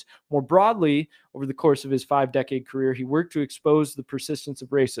institutions. More broadly, over the course of his 5-decade career, he worked to expose the persistence of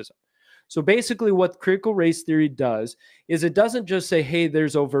racism. So basically what critical race theory does is it doesn't just say, hey,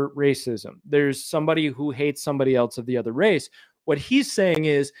 there's overt racism. There's somebody who hates somebody else of the other race. What he's saying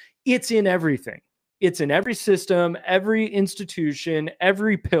is it's in everything. It's in every system, every institution,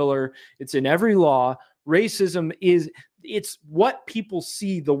 every pillar. It's in every law. Racism it's what people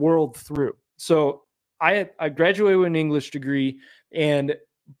see the world through. So I graduated with an English degree, and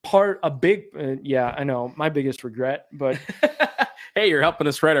I know my biggest regret, but hey, you're helping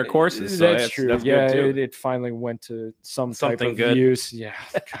us write our courses. So that's true. That's it finally went to something type of good use. Yeah,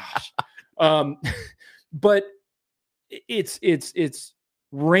 gosh. But it's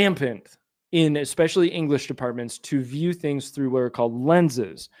rampant in especially English departments to view things through what are called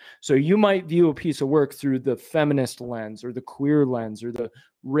lenses. So you might view a piece of work through the feminist lens or the queer lens or the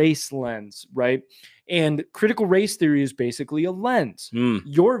race lens, right? And critical race theory is basically a lens.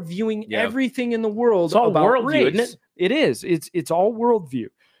 You're viewing everything in the world about worldview, isn't it? It is. It's all worldview.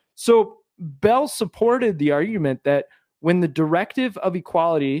 So Bell supported the argument that when the directive of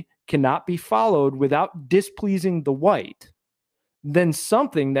equality cannot be followed without displeasing the white, then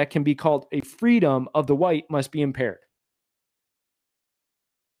something that can be called a freedom of the white must be impaired.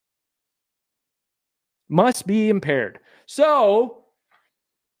 Must be impaired. So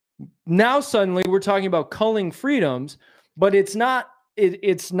now suddenly we're talking about culling freedoms, but it's not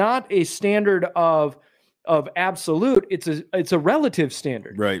a standard of absolute. It's a relative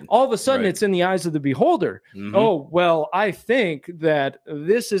standard. Right. All of a sudden it's in the eyes of the beholder. Oh, well, I think that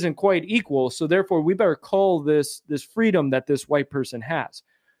this isn't quite equal, so therefore we better cull this freedom that this white person has.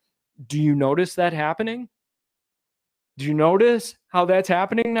 Do you notice that happening? Do you notice how that's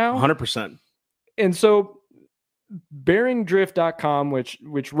happening now? 100%. And so BearingDrift.com,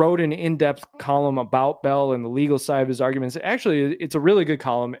 which wrote an in-depth column about Bell and the legal side of his arguments. Actually, it's a really good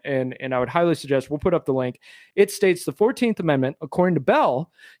column, and I would highly suggest we'll put up the link. It states the 14th Amendment, according to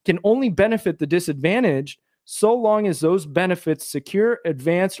Bell, can only benefit the disadvantaged so long as those benefits secure,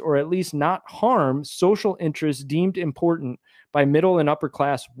 advance, or at least not harm social interests deemed important by middle and upper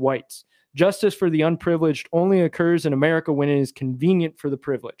class whites. Justice for the unprivileged only occurs in America when it is convenient for the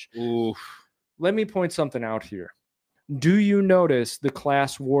privileged. Oof. Let me point something out here. Do you notice the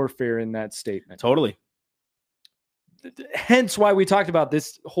class warfare in that statement? Totally. Hence why we talked about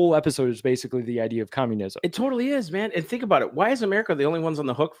this whole episode is basically the idea of communism. It totally is, man. And think about it. Why is America the only ones on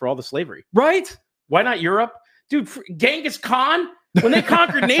the hook for all the slavery? Right? Why not Europe? Dude, Genghis Khan, when they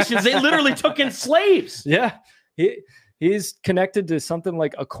conquered nations, they literally took in slaves. Yeah. He's connected to something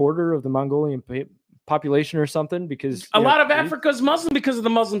like a quarter of the Mongolian population or something, because a lot of Africa's Muslim because of the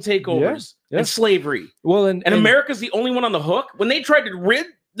Muslim takeovers and slavery. Well, and America's the only one on the hook when they tried to rid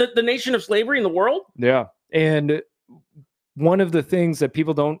the nation of slavery in the world. Yeah. And one of the things that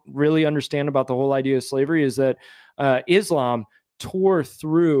people don't really understand about the whole idea of slavery is that Islam tore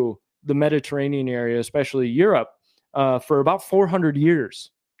through the Mediterranean area, especially Europe, for about 400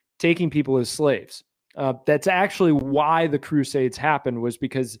 years, taking people as slaves. That's actually why the Crusades happened, was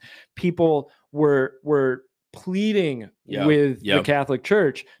because people were pleading with the Catholic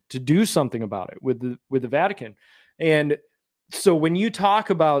Church to do something about it with the Vatican. And so when you talk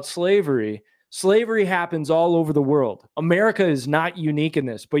about slavery happens all over the world. America is not unique in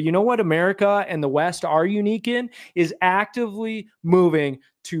this, but you know what America and the West are unique in is actively moving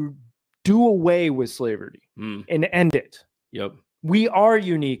to do away with slavery and end it. Yep. We are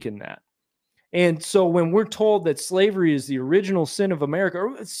unique in that. And so when we're told that slavery is the original sin of America,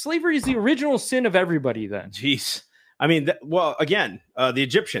 or slavery is the original sin of everybody, then. Jeez. I mean, well, again, the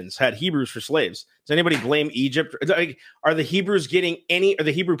Egyptians had Hebrews for slaves. Does anybody blame Egypt? Are the Hebrews getting any? Are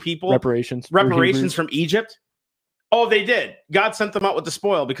the Hebrew people reparations from Egypt? Oh, they did. God sent them out with the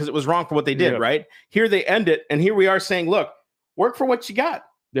spoil because it was wrong for what they did, right? Here they end it, and here we are saying, look, work for what you got.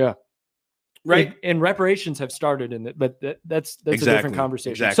 Yeah. Right. And reparations have started in it, but that's a different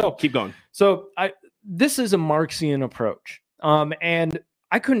conversation. Exactly. So keep going. So this is a Marxian approach. And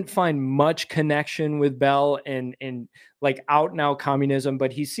I couldn't find much connection with Bell and like out and out communism,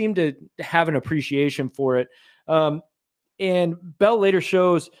 but he seemed to have an appreciation for it. And Bell later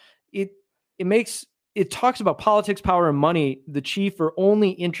shows it talks about politics, power, and money, the chief or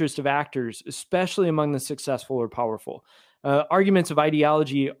only interest of actors, especially among the successful or powerful. Arguments of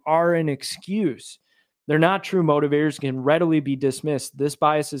ideology are an excuse. They're not true motivators, can readily be dismissed. This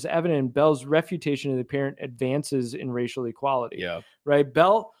bias is evident in Bell's refutation of the apparent advances in racial equality. Yeah. Right.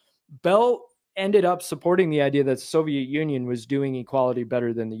 Bell ended up supporting the idea that the Soviet Union was doing equality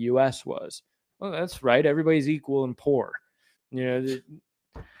better than the U.S. was. Well, that's right. Everybody's equal and poor. You know,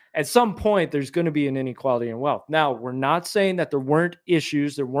 at some point, there's going to be an inequality in wealth. Now, we're not saying that there weren't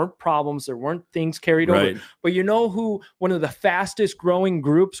issues, there weren't problems, there weren't things carried over. But you know who one of the fastest growing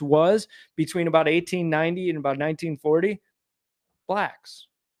groups was between about 1890 and about 1940? Blacks.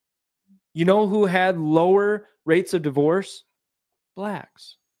 You know who had lower rates of divorce?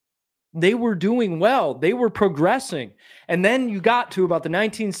 Blacks. They were doing well. They were progressing. And then you got to about the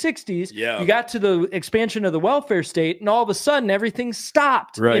 1960s. Yeah. You got to the expansion of the welfare state, and all of a sudden everything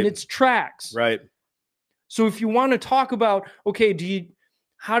stopped in its tracks. Right. So if you want to talk about, okay,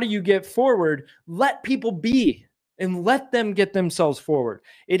 how do you get forward? Let people be and let them get themselves forward.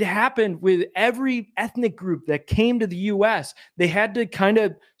 It happened with every ethnic group that came to the U.S. They had to kind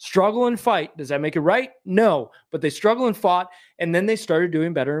of struggle and fight. Does that make it right? No, but they struggled and fought, and then they started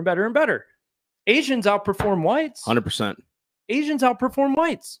doing better and better and better. Asians outperform whites. 100%. Asians outperform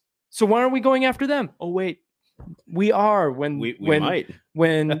whites. So why aren't we going after them? Oh, wait, we are. When we might.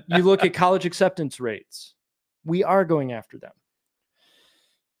 When you look at college acceptance rates, we are going after them.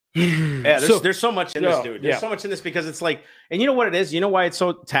 Yeah, there's so much in this, dude. There's so much in this because it's like, and you know what it is? You know why it's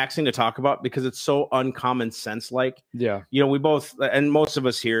so taxing to talk about? Because it's so uncommon sense like. Yeah. You know, we both, and most of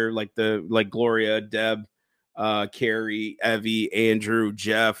us here, like Gloria, Deb, Carrie, Evie, Andrew,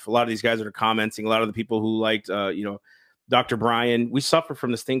 Jeff, a lot of these guys that are commenting, a lot of the people who liked, Dr. Brian, we suffer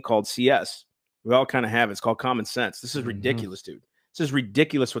from this thing called CS. We all kind of have it. It's called common sense. This is ridiculous, dude. This is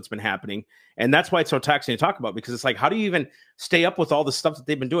ridiculous what's been happening. And that's why it's so taxing to talk about, because it's like, how do you even stay up with all the stuff that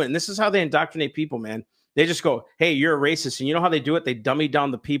they've been doing? And this is how they indoctrinate people, man. They just go, hey, you're a racist. And you know how they do it? They dummy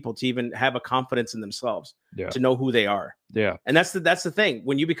down the people to even have a confidence in themselves, to know who they are. Yeah. And that's the thing.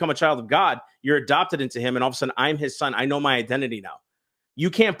 When you become a child of God, you're adopted into him. And all of a sudden, I'm his son. I know my identity now. You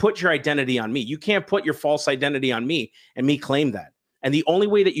can't put your identity on me. You can't put your false identity on me and me claim that. And the only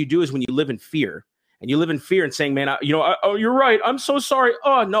way that you do is when you live in fear. And you live in fear and saying, man, oh, you're right. I'm so sorry.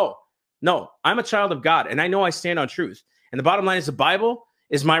 Oh, no, I'm a child of God. And I know I stand on truth. And the bottom line is the Bible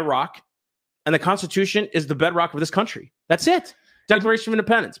is my rock. And the Constitution is the bedrock of this country. That's it. Declaration of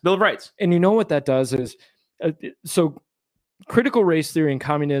Independence, Bill of Rights. And you know what that does is, so critical race theory and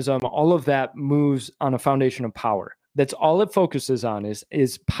communism, all of that moves on a foundation of power. That's all it focuses on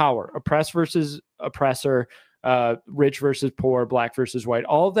is power, oppressed versus oppressor, rich versus poor, black versus white.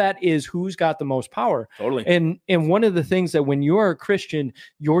 All of that is who's got the most power. Totally. And one of the things that when you're a Christian,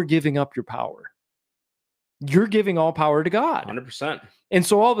 you're giving up your power. You're giving all power to God. 100%. And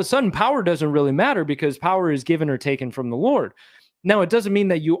so all of a sudden, power doesn't really matter because power is given or taken from the Lord. Now, it doesn't mean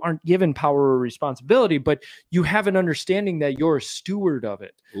that you aren't given power or responsibility, but you have an understanding that you're a steward of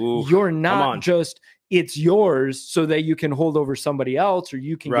it. Ooh, you're not just, it's yours so that you can hold over somebody else or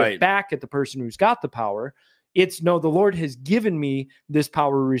you can get back at the person who's got the power. It's no, the Lord has given me this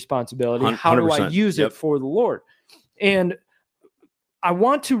power or responsibility. 100%. How do I use it for the Lord? And I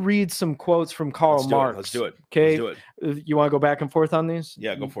want to read some quotes from Karl Marx. Let's do it. Okay. Let's do it. You want to go back and forth on these?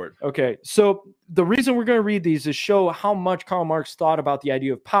 Yeah, go for it. Okay. So the reason we're going to read these is show how much Karl Marx thought about the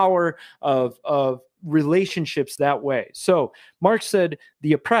idea of power, of relationships that way. So Marx said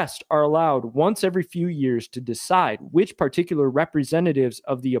the oppressed are allowed once every few years to decide which particular representatives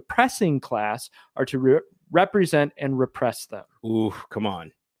of the oppressing class are to represent and repress them. Ooh, come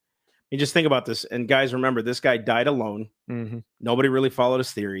on. You just think about this. And guys, remember, this guy died alone. Mm-hmm. Nobody really followed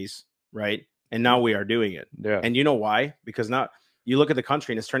his theories, right? And now we are doing it. Yeah. And you know why? Because now you look at the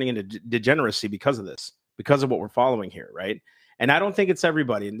country and it's turning into degeneracy because of this, because of what we're following here, right? And I don't think it's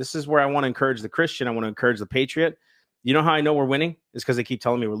everybody. And this is where I want to encourage the Christian. I want to encourage the patriot. You know how I know we're winning? It's because they keep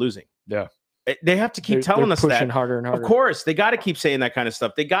telling me we're losing. Yeah. They have to keep telling us that. Pushing harder and harder. Of course. They got to keep saying that kind of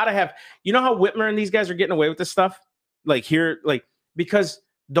stuff. They got to have, you know how Whitmer and these guys are getting away with this stuff? like here, like, because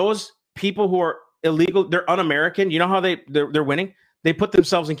those people who are illegal, they're un-American. You know how they're winning? They put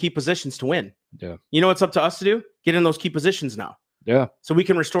themselves in key positions to win. Yeah. You know what's up to us to do? Get in those key positions now. Yeah. So we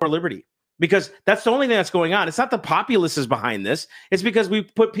can restore liberty. Because that's the only thing that's going on. It's not the populists behind this. It's because we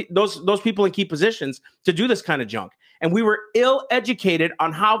put those people in key positions to do this kind of junk. And we were ill-educated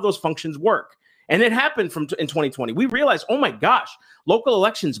on how those functions work. And it happened in 2020. We realized, oh my gosh, local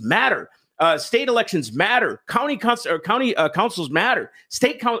elections matter. State elections matter. County councils matter.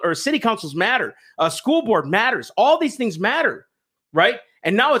 City councils matter. School board matters. All these things matter, right?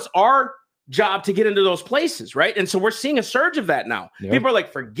 And now it's our job to get into those places, right? And so we're seeing a surge of that now. Yep. People are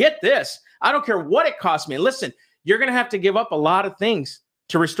like, forget this. I don't care what it costs me. And listen, you're going to have to give up a lot of things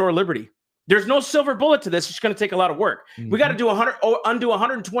to restore liberty. There's no silver bullet to this. It's going to take a lot of work. We got to undo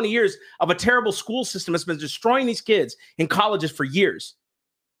 120 years of a terrible school system that's been destroying these kids in colleges for years.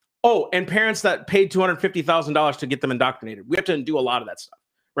 Oh, and parents that paid $250,000 to get them indoctrinated. We have to undo a lot of that stuff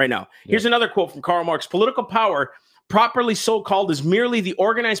right now. Here's another quote from Karl Marx. Political power, properly so called, is merely the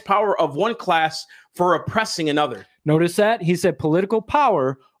organized power of one class for oppressing another. Notice that? He said political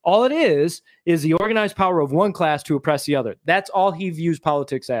power, all it is the organized power of one class to oppress the other. That's all he views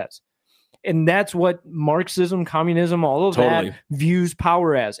politics as. And that's what Marxism, communism, all of that views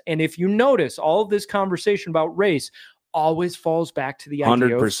power as. And if you notice, all of this conversation about race always falls back to the idea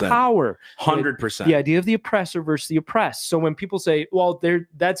 100%. Of power. 100%. The idea of the oppressor versus the oppressed. So when people say, well,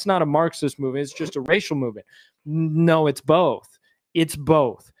 that's not a Marxist movement, it's just a racial movement. No, it's both. It's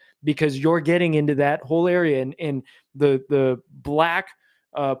both. Because you're getting into that whole area. And the black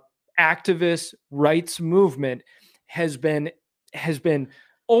activist rights movement has been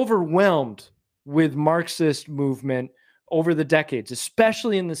overwhelmed with Marxist movement over the decades,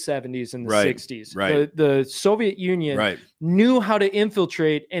 especially in the 70s and the 60s. Right. The Soviet Union knew how to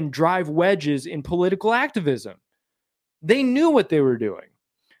infiltrate and drive wedges in political activism. They knew what they were doing.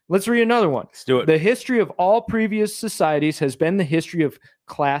 Let's read another one. Let's do it. The history of all previous societies has been the history of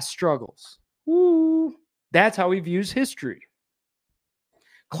class struggles. Woo. That's how he views history.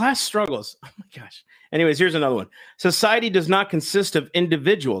 Class struggles. Oh my gosh. Anyways, here's another one. Society does not consist of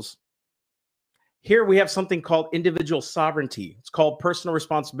individuals. Here we have something called individual sovereignty. It's called personal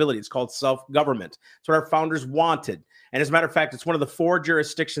responsibility. It's called self-government. It's what our founders wanted. And as a matter of fact, it's one of the 4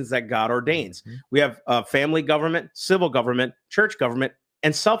 jurisdictions that God ordains. We have family government, civil government, church government,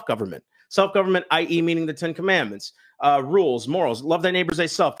 and self-government. Self-government, i.e. meaning the 10 Commandments, rules, morals, love thy neighbors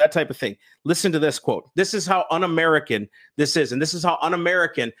thyself, that type of thing. Listen to this quote. This is how un-American this is. And this is how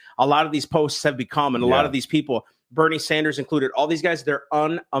un-American a lot of these posts have become. And a lot of these people, Bernie Sanders included, all these guys, they're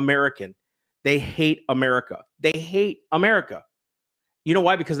un-American. They hate America. They hate America. You know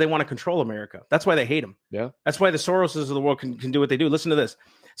why? Because they want to control America. That's why they hate them. Yeah. That's why the Soroses of the world can do what they do. Listen to this.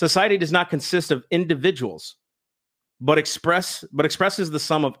 Society does not consist of individuals, but expresses the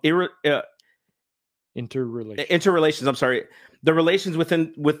sum of interrelations. I'm sorry, the relations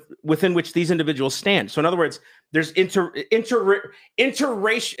within which these individuals stand. So in other words, there's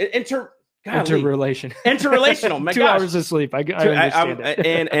interrelational. My 2 hours of sleep. I understand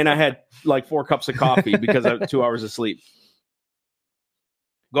it. And I had like 4 cups of coffee because I had 2 hours of sleep.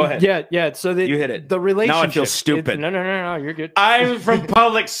 Go ahead. Yeah. So you hit it. The relationship. Now I feel stupid. No. You're good. I'm from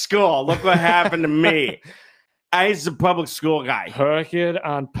public school. Look what happened to me. I was a public school guy. Hooked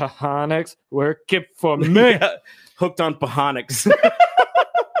on Pahonics. Work it for me. Hooked on Pahonics.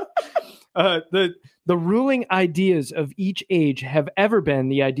 The ruling ideas of each age have ever been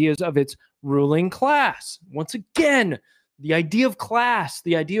the ideas of its ruling class. Once again, the idea of class,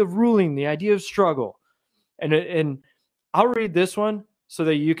 the idea of ruling, the idea of struggle. And I'll read this one so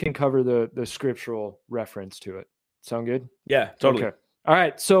that you can cover the scriptural reference to it. Sound good? Yeah, totally. Okay. All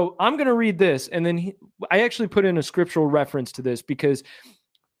right. So I'm going to read this. And then I actually put in a scriptural reference to this because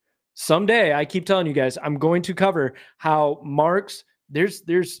someday, I keep telling you guys, I'm going to cover how Marx,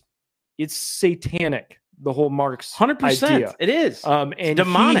 it's satanic. The whole Marx 100%. idea. It is. And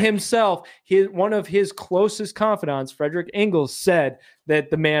he himself, one of his closest confidants, Frederick Engels, said that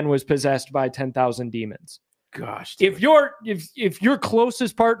the man was possessed by 10,000 demons. Gosh, dude. If your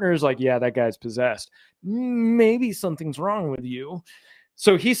closest partner is like, yeah, that guy's possessed, maybe something's wrong with you.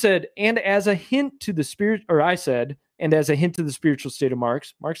 So he said, and as a hint to the spirit, or I said, and as a hint to the spiritual state of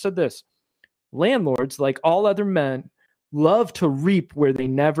Marx said this: landlords, like all other men, love to reap where they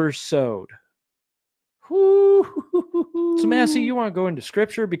never sowed. So Massey, you want to go into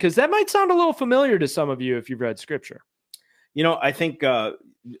scripture? Because that might sound a little familiar to some of you if you've read scripture. You know, I think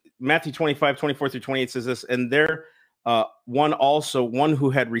Matthew 25, 24 through 28 says this, and there one who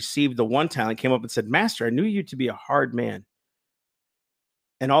had received the 1 talent came up and said, Master, I knew you to be a hard man.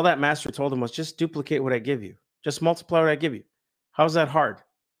 And all that master told him was, just duplicate what I give you. Just multiply what I give you. How's that hard?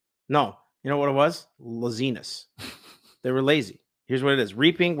 No. You know what it was? Laziness. They were lazy. Here's what it is.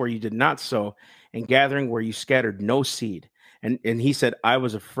 Reaping where you did not sow, and gathering where you scattered no seed. And he said, I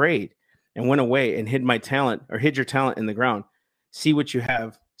was afraid and went away and hid your talent in the ground. See what you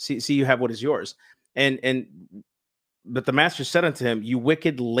have. See you have what is yours. But the master said unto him, you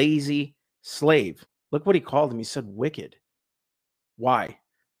wicked, lazy slave. Look what he called him. He said, wicked. Why?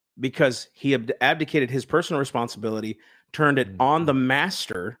 Because he abdicated his personal responsibility, turned it on the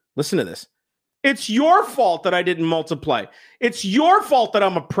master. Listen to this. It's your fault that I didn't multiply. It's your fault that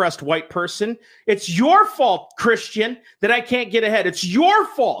I'm a oppressed white person. It's your fault, Christian, that I can't get ahead. It's your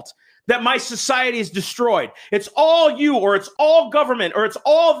fault that my society is destroyed. It's all you, or it's all government, or it's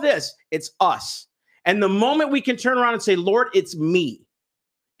all this. It's us. And the moment we can turn around and say, Lord, it's me.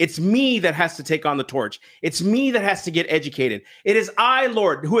 It's me that has to take on the torch. It's me that has to get educated. It is I,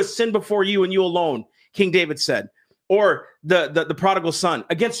 Lord, who has sinned before you and you alone, King David said. Or the prodigal son.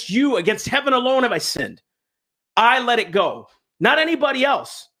 Against you, against heaven alone have I sinned. I let it go. Not anybody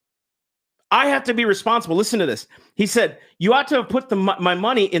else. I have to be responsible. Listen to this. He said, you ought to have put my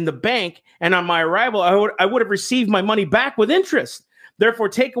money in the bank, and on my arrival, I would have received my money back with interest. Therefore,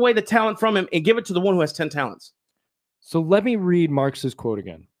 take away the talent from him and give it to the one who has 10 talents. So let me read Marx's quote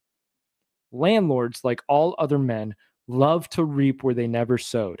again. Landlords, like all other men, love to reap where they never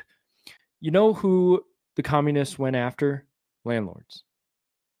sowed. You know who the communists went after? Landlords.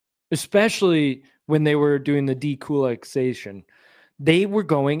 Especially when they were doing the dekulakization. They were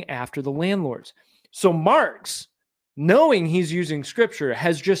going after the landlords. So Marx, knowing he's using scripture,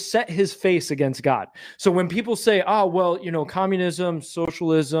 has just set his face against God. So when people say, oh, well, communism,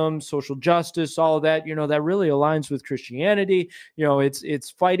 socialism, social justice, all of that, that really aligns with Christianity.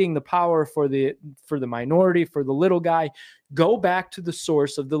 It's fighting the power for the minority, for the little guy. Go back to the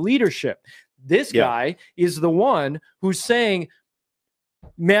source of the leadership. This guy is the one who's saying,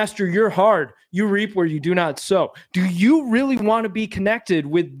 Master, you're hard. You reap where you do not sow. Do you really want to be connected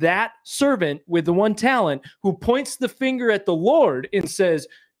with that servant with the one talent who points the finger at the Lord and says,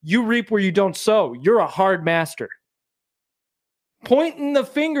 you reap where you don't sow? You're a hard master. Pointing the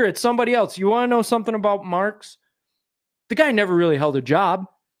finger at somebody else. You want to know something about Marx? The guy never really held a job.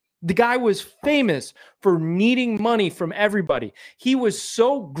 The guy was famous for needing money from everybody. He was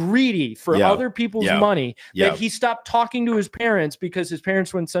so greedy for other people's money that he stopped talking to his parents because his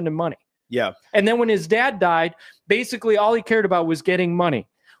parents wouldn't send him money. Yeah. And then when his dad died, basically all he cared about was getting money.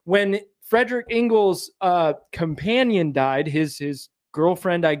 When Frederick Engels' companion died, his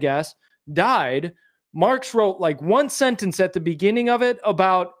girlfriend, I guess, died, Marx wrote like one sentence at the beginning of it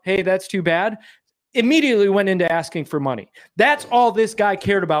about, hey, that's too bad. Immediately went into asking for money. That's all this guy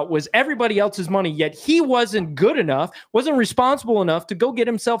cared about, was everybody else's money, yet he wasn't good enough, wasn't responsible enough to go get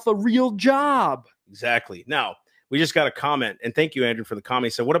himself a real job. Exactly. Now, we just got a comment, and thank you, Andrew, for the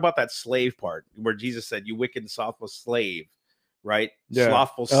comment. He said, what about that slave part where Jesus said, you wicked and slothful slave, right? Yeah.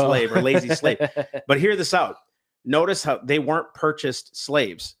 Slothful slave or lazy slave. But hear this out. Notice how they weren't purchased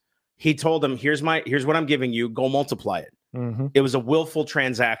slaves. He told them, here's what I'm giving you. Go multiply it. Mm-hmm. It was a willful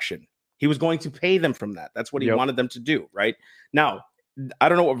transaction. He was going to pay them from that. That's what he wanted them to do, right? Now, I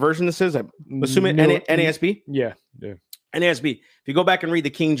don't know what version this is. I'm assuming NASB? Yeah. NASB. If you go back and read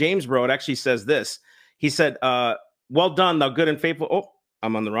the King James, bro, it actually says this. He said, well done, thou good and faithful. Oh,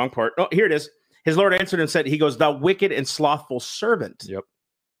 I'm on the wrong part. Oh, here it is. His Lord answered and said, he goes, thou wicked and slothful servant. Yep.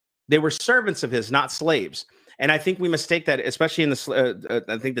 They were servants of his, not slaves. And I think we mistake that, especially in the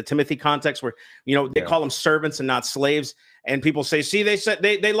I think the Timothy context, where they call them servants and not slaves. And people say, see, they said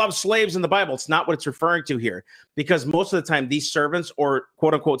they love slaves in the Bible. It's not what it's referring to here, because most of the time these servants, or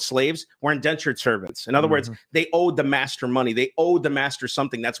quote unquote slaves, were indentured servants. In other words, they owed the master money. They owed the master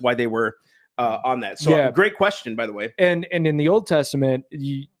something. That's why they were on that. So great question, by the way. And in the Old Testament,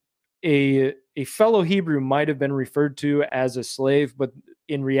 a fellow Hebrew might have been referred to as a slave, but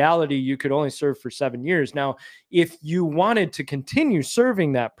in reality, you could only serve for 7 years. Now, if you wanted to continue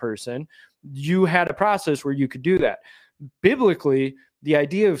serving that person, you had a process where you could do that. Biblically, the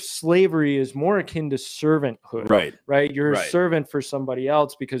idea of slavery is more akin to servanthood, right? You're a servant for somebody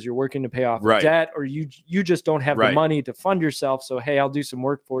else because you're working to pay off a debt, or you just don't have the money to fund yourself. So, hey, I'll do some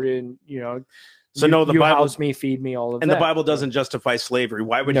work for you, and So the Bible house me, feed me, all of that. And the Bible doesn't justify slavery.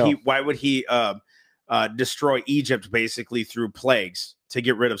 Why would he destroy Egypt basically through plagues to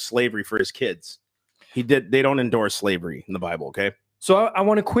get rid of slavery for his kids? They don't endorse slavery in the Bible, okay? So I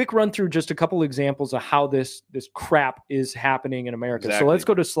want to quick run through just a couple examples of how this crap is happening in America. Exactly. So let's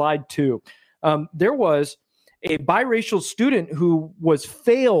go to slide 2. There was a biracial student who was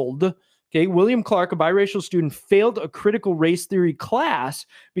failed Okay, William Clark, a biracial student, failed a critical race theory class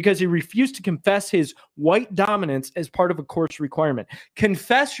because he refused to confess his white dominance as part of a course requirement.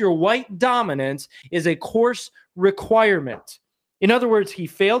 Confess your white dominance is a course requirement. In other words, he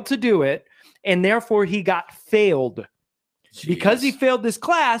failed to do it, and therefore he got failed. Jeez. Because he failed this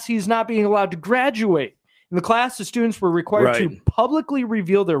class, he's not being allowed to graduate. In the class, the students were required to publicly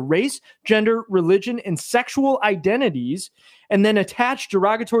reveal their race, gender, religion, and sexual identities, and then attach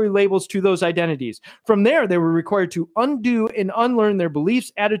derogatory labels to those identities. From there, they were required to undo and unlearn their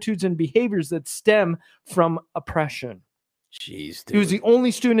beliefs, attitudes, and behaviors that stem from oppression. Jeez, dude. He was the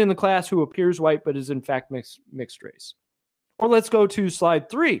only student in the class who appears white but is in fact mixed race. Or let's go to slide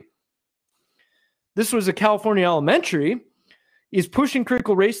 3. This was a California elementary. Is pushing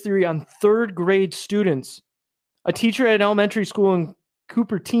critical race theory on third grade students. A teacher at an elementary school in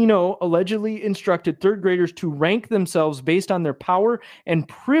Cupertino allegedly instructed third graders to rank themselves based on their power and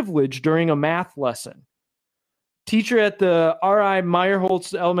privilege during a math lesson. Teacher at the R.I.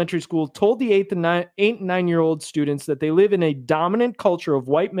 Meyerholtz Elementary School told the 8 and 9-year-old students that they live in a dominant culture of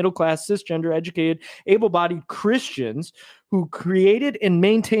white, middle-class, cisgender, educated, able-bodied Christians who created and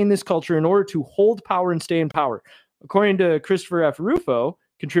maintain this culture in order to hold power and stay in power. According to Christopher F. Rufo,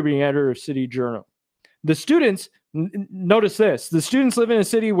 contributing editor of City Journal. The students, notice this, the students live in a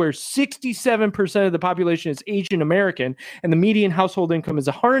city where 67% of the population is Asian American and the median household income is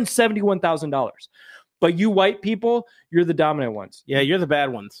 $171,000. But you white people, you're the dominant ones. Yeah, you're the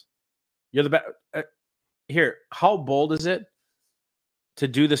bad ones. You're the bad. Here, how bold is it to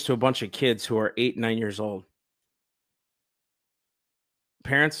do this to a bunch of kids who are 8, 9 years old?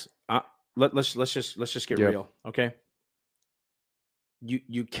 Parents, let's just get real, okay?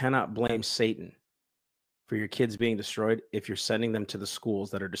 You cannot blame Satan for your kids being destroyed if you're sending them to the schools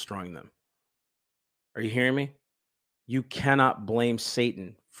that are destroying them. Are you hearing me? You cannot blame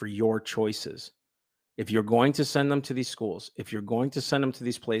Satan for your choices. If you're going to send them to these schools, if you're going to send them to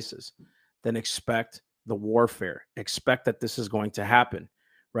these places, then expect the warfare. Expect that this is going to happen,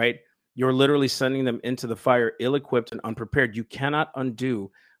 right? You're literally sending them into the fire ill-equipped and unprepared. You cannot undo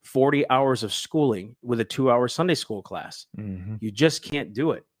 40 hours of schooling with a 2-hour Sunday school class. Mm-hmm. You just can't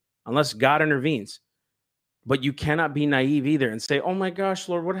do it unless God intervenes. But you cannot be naive either and say, oh my gosh,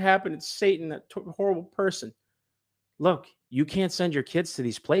 Lord, what happened? It's Satan, that horrible person. Look, you can't send your kids to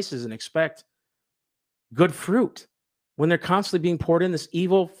these places and expect good fruit when they're constantly being poured in this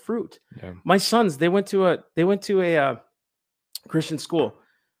evil fruit. Yeah. My sons, they went to a Christian school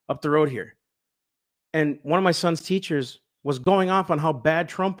up the road here. And one of my son's teachers was going off on how bad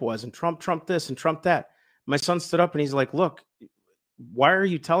Trump was and Trump this and Trump that. My son stood up and he's like, look, why are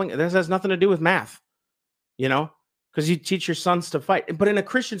you telling? This has nothing to do with math, you know, because you teach your sons to fight. But in a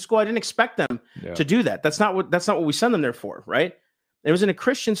Christian school, I didn't expect them to do that. That's not what we send them there for, right? It was in a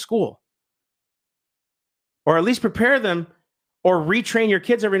Christian school. Or at least prepare them or retrain your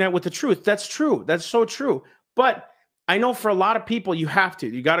kids every night with the truth. That's true. That's so true. But I know for a lot of people, you have to.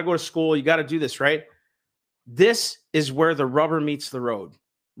 You got to go to school. You got to do this, right? This is where the rubber meets the road,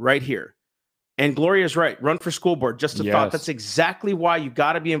 right here. And Gloria's right. Run for school board. Just a thought. That's exactly why you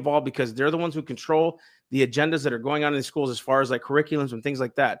got to be involved, because they're the ones who control the agendas that are going on in the schools as far as like curriculums and things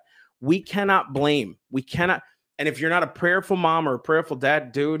like that. We cannot blame. We cannot. And if you're not a prayerful mom or a prayerful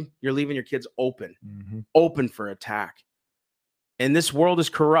dad, dude, you're leaving your kids open, open for attack. And this world is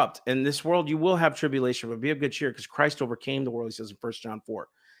corrupt. In this world, you will have tribulation, but be of good cheer because Christ overcame the world, he says in 1 John 4.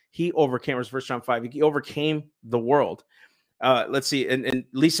 He overcame, or 1 John 5, he overcame the world. Let's see. And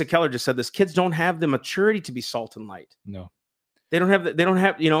Lisa Keller just said this. Kids don't have the maturity to be salt and light. No. They don't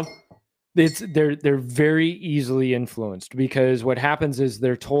have, you know. They're very easily influenced because what happens is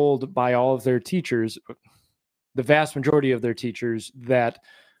they're told by all of their teachers, the vast majority of their teachers, that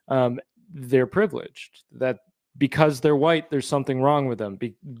they're privileged, that because they're white, there's something wrong with them.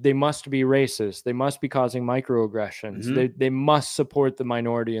 They must be racist. They must be causing microaggressions. They must support the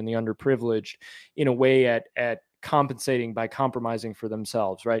minority and the underprivileged in a way at compensating by compromising for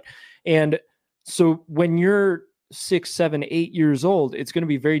themselves, right? And so when you're 6, 7, 8 years old, it's going to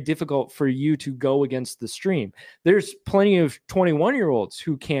be very difficult for you to go against the stream. There's plenty of 21-year-olds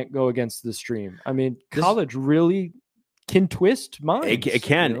who can't go against the stream. I mean, college really can twist minds. It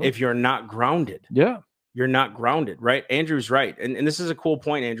can, you know? If you're not grounded. Yeah. You're not grounded, right? Andrew's right. And this is a cool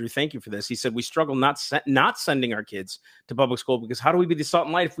point, Andrew. Thank you for this. He said, we struggle not sending our kids to public school because how do we be the salt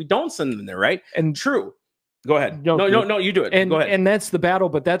and light if we don't send them there, right? And true. Go ahead. No, you do it. And, go ahead. And that's the battle,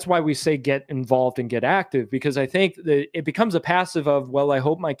 but that's why we say get involved and get active, because I think that it becomes a passive of, well, I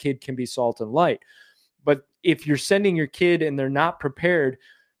hope my kid can be salt and light. But if you're sending your kid and they're not prepared,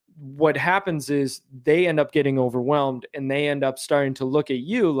 what happens is they end up getting overwhelmed and they end up starting to look at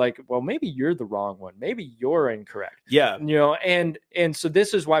you like, well, maybe you're the wrong one. Maybe you're incorrect. Yeah. You know, and so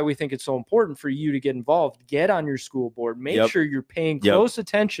this is why we think it's so important for you to get involved, get on your school board, make sure you're paying close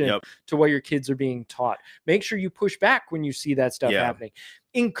attention to what your kids are being taught. Make sure you push back when you see that stuff happening.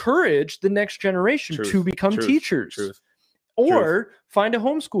 Encourage the next generation to become teachers. Or find a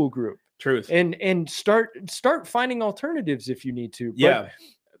homeschool group. And start finding alternatives if you need to. But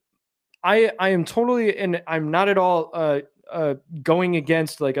I am totally, and I'm not at all going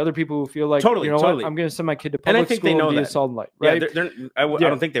against like other people who feel like, you know what, I'm going to send my kid to public school and be a Salt and Light, right? I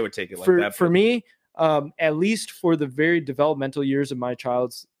don't think they would take it like that. For me, at least for the very developmental years of my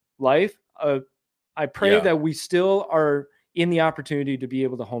child's life, I pray that we still are in the opportunity to be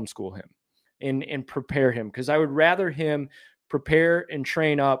able to homeschool him and prepare him, because I would rather him prepare and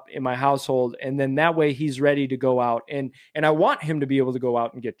train up in my household, and then that way he's ready to go out, and I want him to be able to go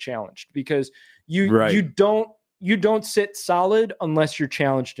out and get challenged, because you don't sit solid unless you're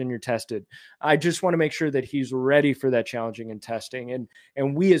challenged and you're tested. I just want to make sure that he's ready for that challenging and testing,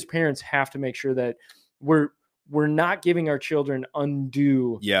 and we as parents have to make sure that we're not giving our children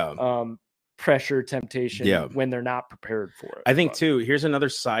undue pressure, temptation when they're not prepared for it. I think too, here's another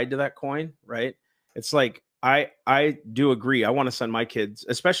side to that coin, right? It's like, I do agree. I want to send my kids,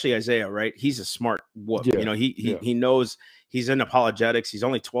 especially Isaiah, right? He's a smart whoop. You know, he knows, he's in apologetics. He's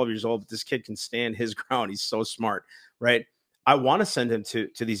only 12 years old, but this kid can stand his ground. He's so smart, right? I want to send him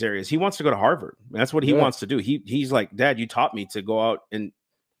to these areas. He wants to go to Harvard. That's what he wants to do. He's like, Dad, you taught me to go out and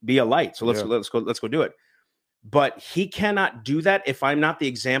be a light. So let's go do it. But he cannot do that if I'm not the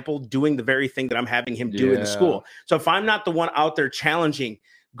example doing the very thing that I'm having him do in the school. So if I'm not the one out there challenging,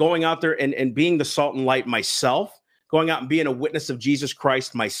 going out there and being the salt and light myself, going out and being a witness of Jesus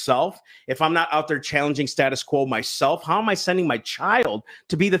Christ myself, if I'm not out there challenging status quo myself, how am I sending my child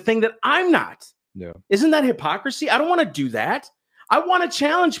to be the thing that I'm not? Isn't that hypocrisy? I don't want to do that. I want to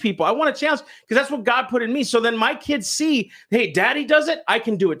challenge people. I want to challenge, because that's what God put in me. So then my kids see, hey, Daddy does it, I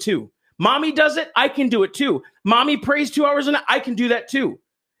can do it too. Mommy does it, I can do it too. Mommy prays 2 hours a night, I can do that too.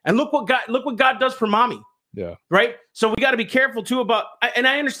 And look what God does for Mommy. Right. So we got to be careful too about, and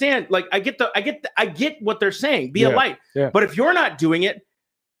I understand, like, I get what they're saying, be a light. But if you're not doing it,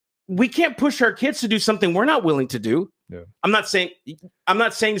 we can't push our kids to do something we're not willing to do. I'm not saying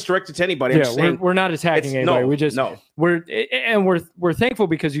this directed to anybody. I'm saying we're not attacking anybody. We're thankful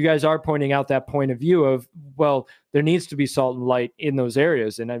because you guys are pointing out that point of view of, well, there needs to be salt and light in those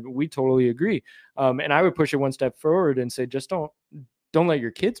areas. And we totally agree. And I would push it one step forward and say, just don't let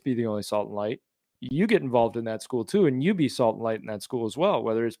your kids be the only salt and light. You get involved in that school too, and you be salt and light in that school as well,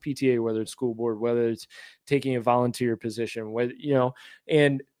 whether it's PTA, whether it's school board, whether it's taking a volunteer position, whether, you know,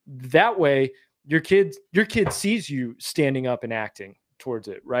 and that way your kid sees you standing up and acting towards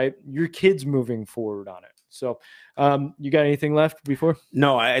it, right? Your kid's moving forward on it. So you got anything left before?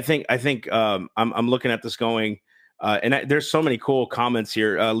 No, I think I'm looking at this going, and there's so many cool comments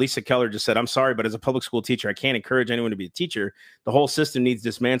here. Lisa Keller just said, I'm sorry, but as a public school teacher, I can't encourage anyone to be a teacher. The whole system needs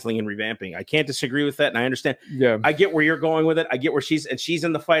dismantling and revamping. I can't disagree with that. And I understand. I get where you're going with it. I get where she's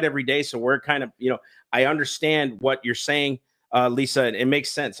in the fight every day. So we're kind of, you know, I understand what you're saying, Lisa, and it makes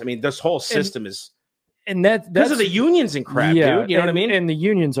sense. I mean, this whole system and that's because of the unions and crap, dude. You know what I mean? And the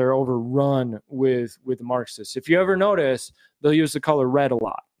unions are overrun with Marxists. If you ever notice, they'll use the color red a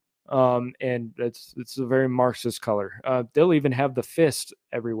lot. And it's a very Marxist color. They'll even have the fist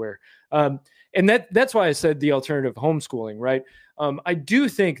everywhere. And that's why I said the alternative homeschooling, right? I do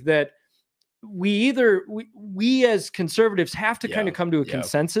think that we as conservatives have to kind of come to a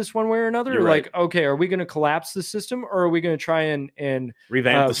consensus one way or another. You're like, okay, are we going to collapse the system, or are we going to try and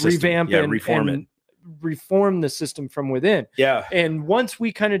revamp the system? Reform the system from within? And once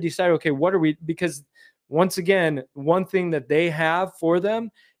we kind of decide, okay, what are we, because once again, one thing that they have for them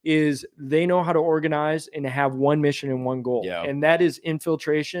is they know how to organize and have one mission and one goal. And that is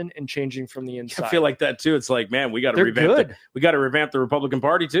infiltration and changing from the inside. I feel like that too. It's like, man, we got to revamp the Republican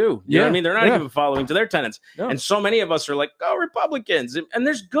Party too. You know what I mean? They're not even following to their tenets. And so many of us are like, oh, Republicans. And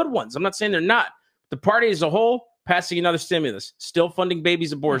there's good ones. I'm not saying they're not. The party as a whole, passing another stimulus, still funding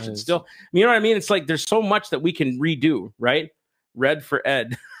babies' abortion, still, you know what I mean? It's like, there's so much that we can redo, right? Red for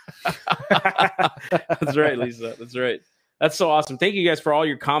Ed. That's right, Lisa. That's right. That's so awesome. Thank you guys for all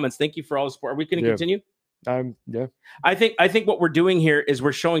your comments. Thank you for all the support. Are we going to continue? I think what we're doing here is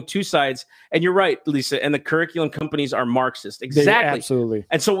we're showing two sides, and you're right, Lisa, and the curriculum companies are Marxist. Exactly. Absolutely.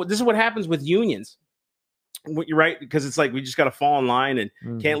 And so this is what happens with unions. You're right, because it's like we just got to fall in line and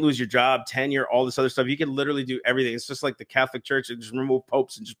can't lose your job, tenure, all this other stuff. You can literally do everything. It's just like the Catholic Church and just remove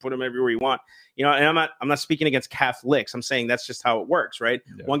popes and just put them everywhere you want. You know, and I'm not speaking against Catholics. I'm saying that's just how it works, right?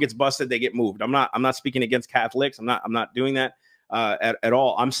 Yeah. One gets busted, they get moved. I'm not speaking against Catholics. I'm not doing that at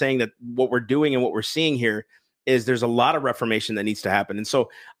all. I'm saying that what we're doing and what we're seeing here is there's a lot of reformation that needs to happen. And so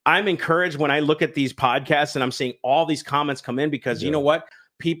I'm encouraged when I look at these podcasts and I'm seeing all these comments come in, because you know what?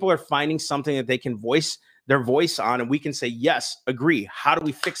 People are finding something that they can voice their voice on, and we can say, yes, agree. How do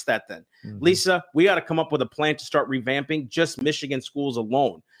we fix that then? Lisa, we got to come up with a plan to start revamping just Michigan schools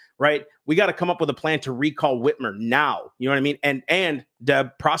alone, right? We got to come up with a plan to recall Whitmer now. You know what I mean? And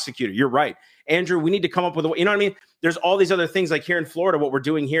Deb, prosecutor, you're right. Andrew, we need to come up with, you know what I mean? There's all these other things like here in Florida, what we're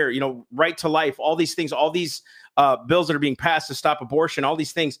doing here, you know, right to life, all these things, all these bills that are being passed to stop abortion, all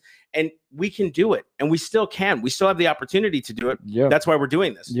these things. And we can do it. And we still can. We still have the opportunity to do it. Yeah. That's why we're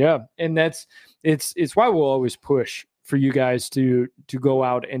doing this. Yeah. And it's why we'll always push for you guys to go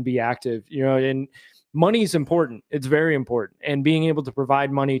out and be active, you know, and money is important. It's very important. And being able to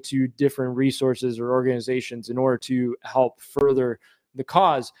provide money to different resources or organizations in order to help further the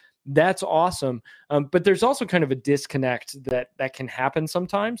cause, that's awesome. But there's also kind of a disconnect that can happen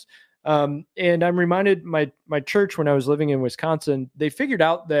sometimes. And I'm reminded my church, when I was living in Wisconsin, they figured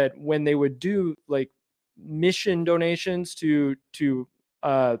out that when they would do like mission donations to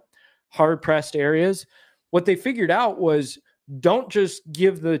hard pressed areas, what they figured out was, don't just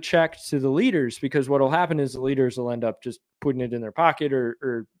give the check to the leaders, because what will happen is the leaders will end up just putting it in their pocket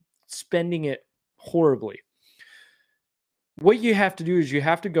or spending it horribly. What you have to do is you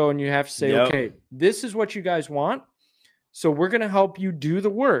have to go and you have to say, okay, this is what you guys want. So we're going to help you do the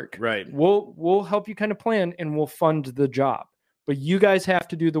work. Right. We'll help you kind of plan, and we'll fund the job. But you guys have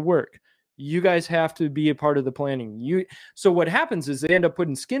to do the work. You guys have to be a part of the planning. So what happens is they end up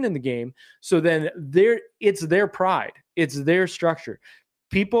putting skin in the game. So then it's their pride. It's their structure.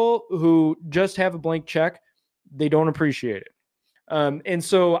 People who just have a blank check, they don't appreciate it. And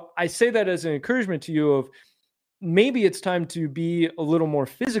so I say that as an encouragement to you of, maybe it's time to be a little more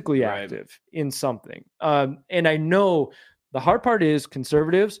physically active in something. And I know the hard part is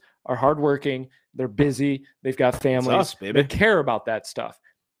conservatives are hardworking. They're busy. They've got families. They care about that stuff.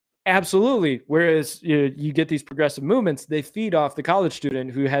 Absolutely. Whereas you get these progressive movements, they feed off the college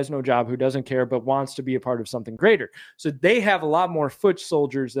student who has no job, who doesn't care, but wants to be a part of something greater. So they have a lot more foot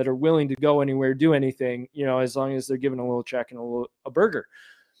soldiers that are willing to go anywhere, do anything, you know, as long as they're given a little check and a burger.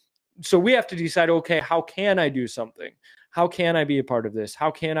 So we have to decide, okay, how can I do something? How can I be a part of this?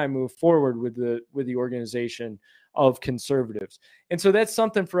 How can I move forward with the organization of conservatives? And so that's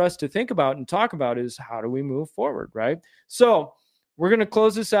something for us to think about and talk about, is how do we move forward, right? So we're going to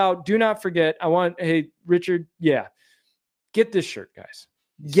close this out. Do not forget, hey, Richard, get this shirt, guys.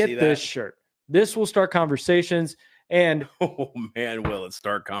 Get this shirt. This will start conversations. And oh man, will it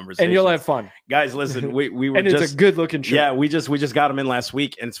start conversations? And you'll have fun, guys. Listen, we were and it's a good looking shirt. Yeah, we just got them in last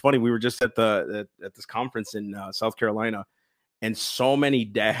week, and it's funny. We were just at this conference in South Carolina, and so many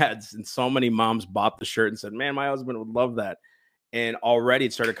dads and so many moms bought the shirt and said, "Man, my husband would love that." And already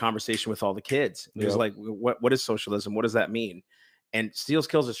it started a conversation with all the kids. It was like, "What is socialism? What does that mean?" And steals,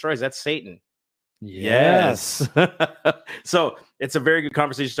 kills, destroys. That's Satan. Yes. So it's a very good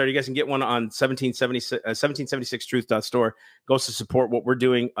conversation starter. You guys can get one on 1776truth.store. Goes to support what we're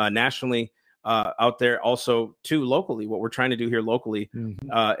doing nationally out there, also too locally, what we're trying to do here locally.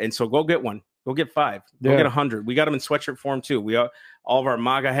 And so go get one. Go get 5. Go get 100. We got them in sweatshirt form too. We all of our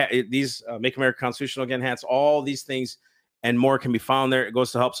MAGA hat, these Make America Constitutional Again hats, all these things and more can be found there. It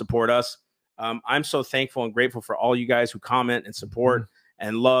goes to help support us. I'm so thankful and grateful for all you guys who comment and support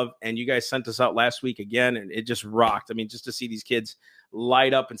and love. And you guys sent us out last week again, and it just rocked. I mean, just to see these kids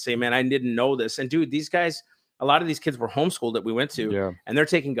light up and say, man, I didn't know this. And dude, these guys, a lot of these kids were homeschooled that we went to, and they're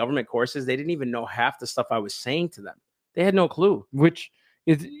taking government courses. They didn't even know half the stuff I was saying to them. They had no clue. Which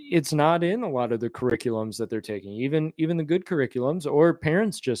it's not in a lot of the curriculums that they're taking, even the good curriculums, or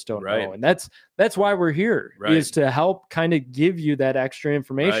parents just don't know. And that's why we're here, is to help kind of give you that extra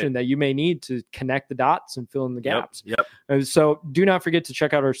information that you may need to connect the dots and fill in the gaps. So do not forget to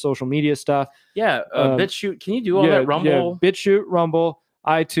check out our social media stuff. BitChute, can you do all that? Rumble? BitChute, Rumble,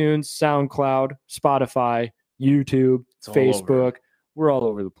 iTunes, SoundCloud, Spotify, YouTube, Facebook. We're all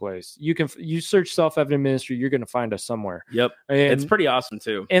over the place. You search Self-Evident Ministry, you're going to find us somewhere. And it's pretty awesome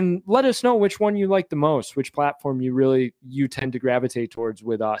too. And let us know which one you like the most, which platform you tend to gravitate towards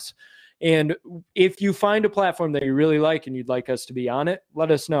with us. And if you find a platform that you really like and you'd like us to be on it, let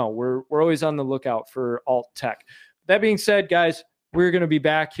us know. We're always on the lookout for alt tech. That being said, guys, we're going to be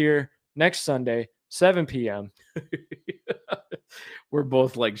back here next Sunday, 7 p.m. We're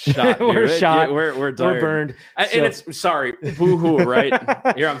both like shot. We're shot. Yeah, we're tired. We're burned. And it's sorry, boo-hoo, right?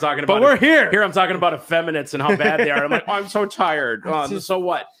 Here I'm talking about. But we're here. Here I'm talking about effeminates and how bad they are. I'm like, oh, I'm so tired. So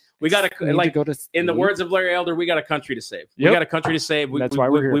what? We got to like go to in the words of Larry Elder, we got a country to save. Yep. We got a country to save. That's why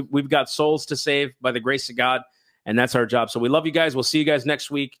we're here. We've got souls to save by the grace of God, and that's our job. So we love you guys. We'll see you guys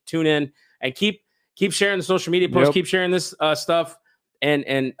next week. Tune in and keep sharing the social media posts. Yep. Keep sharing this stuff.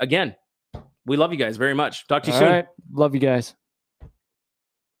 And again, we love you guys very much. Talk to you All soon. right. Love you guys.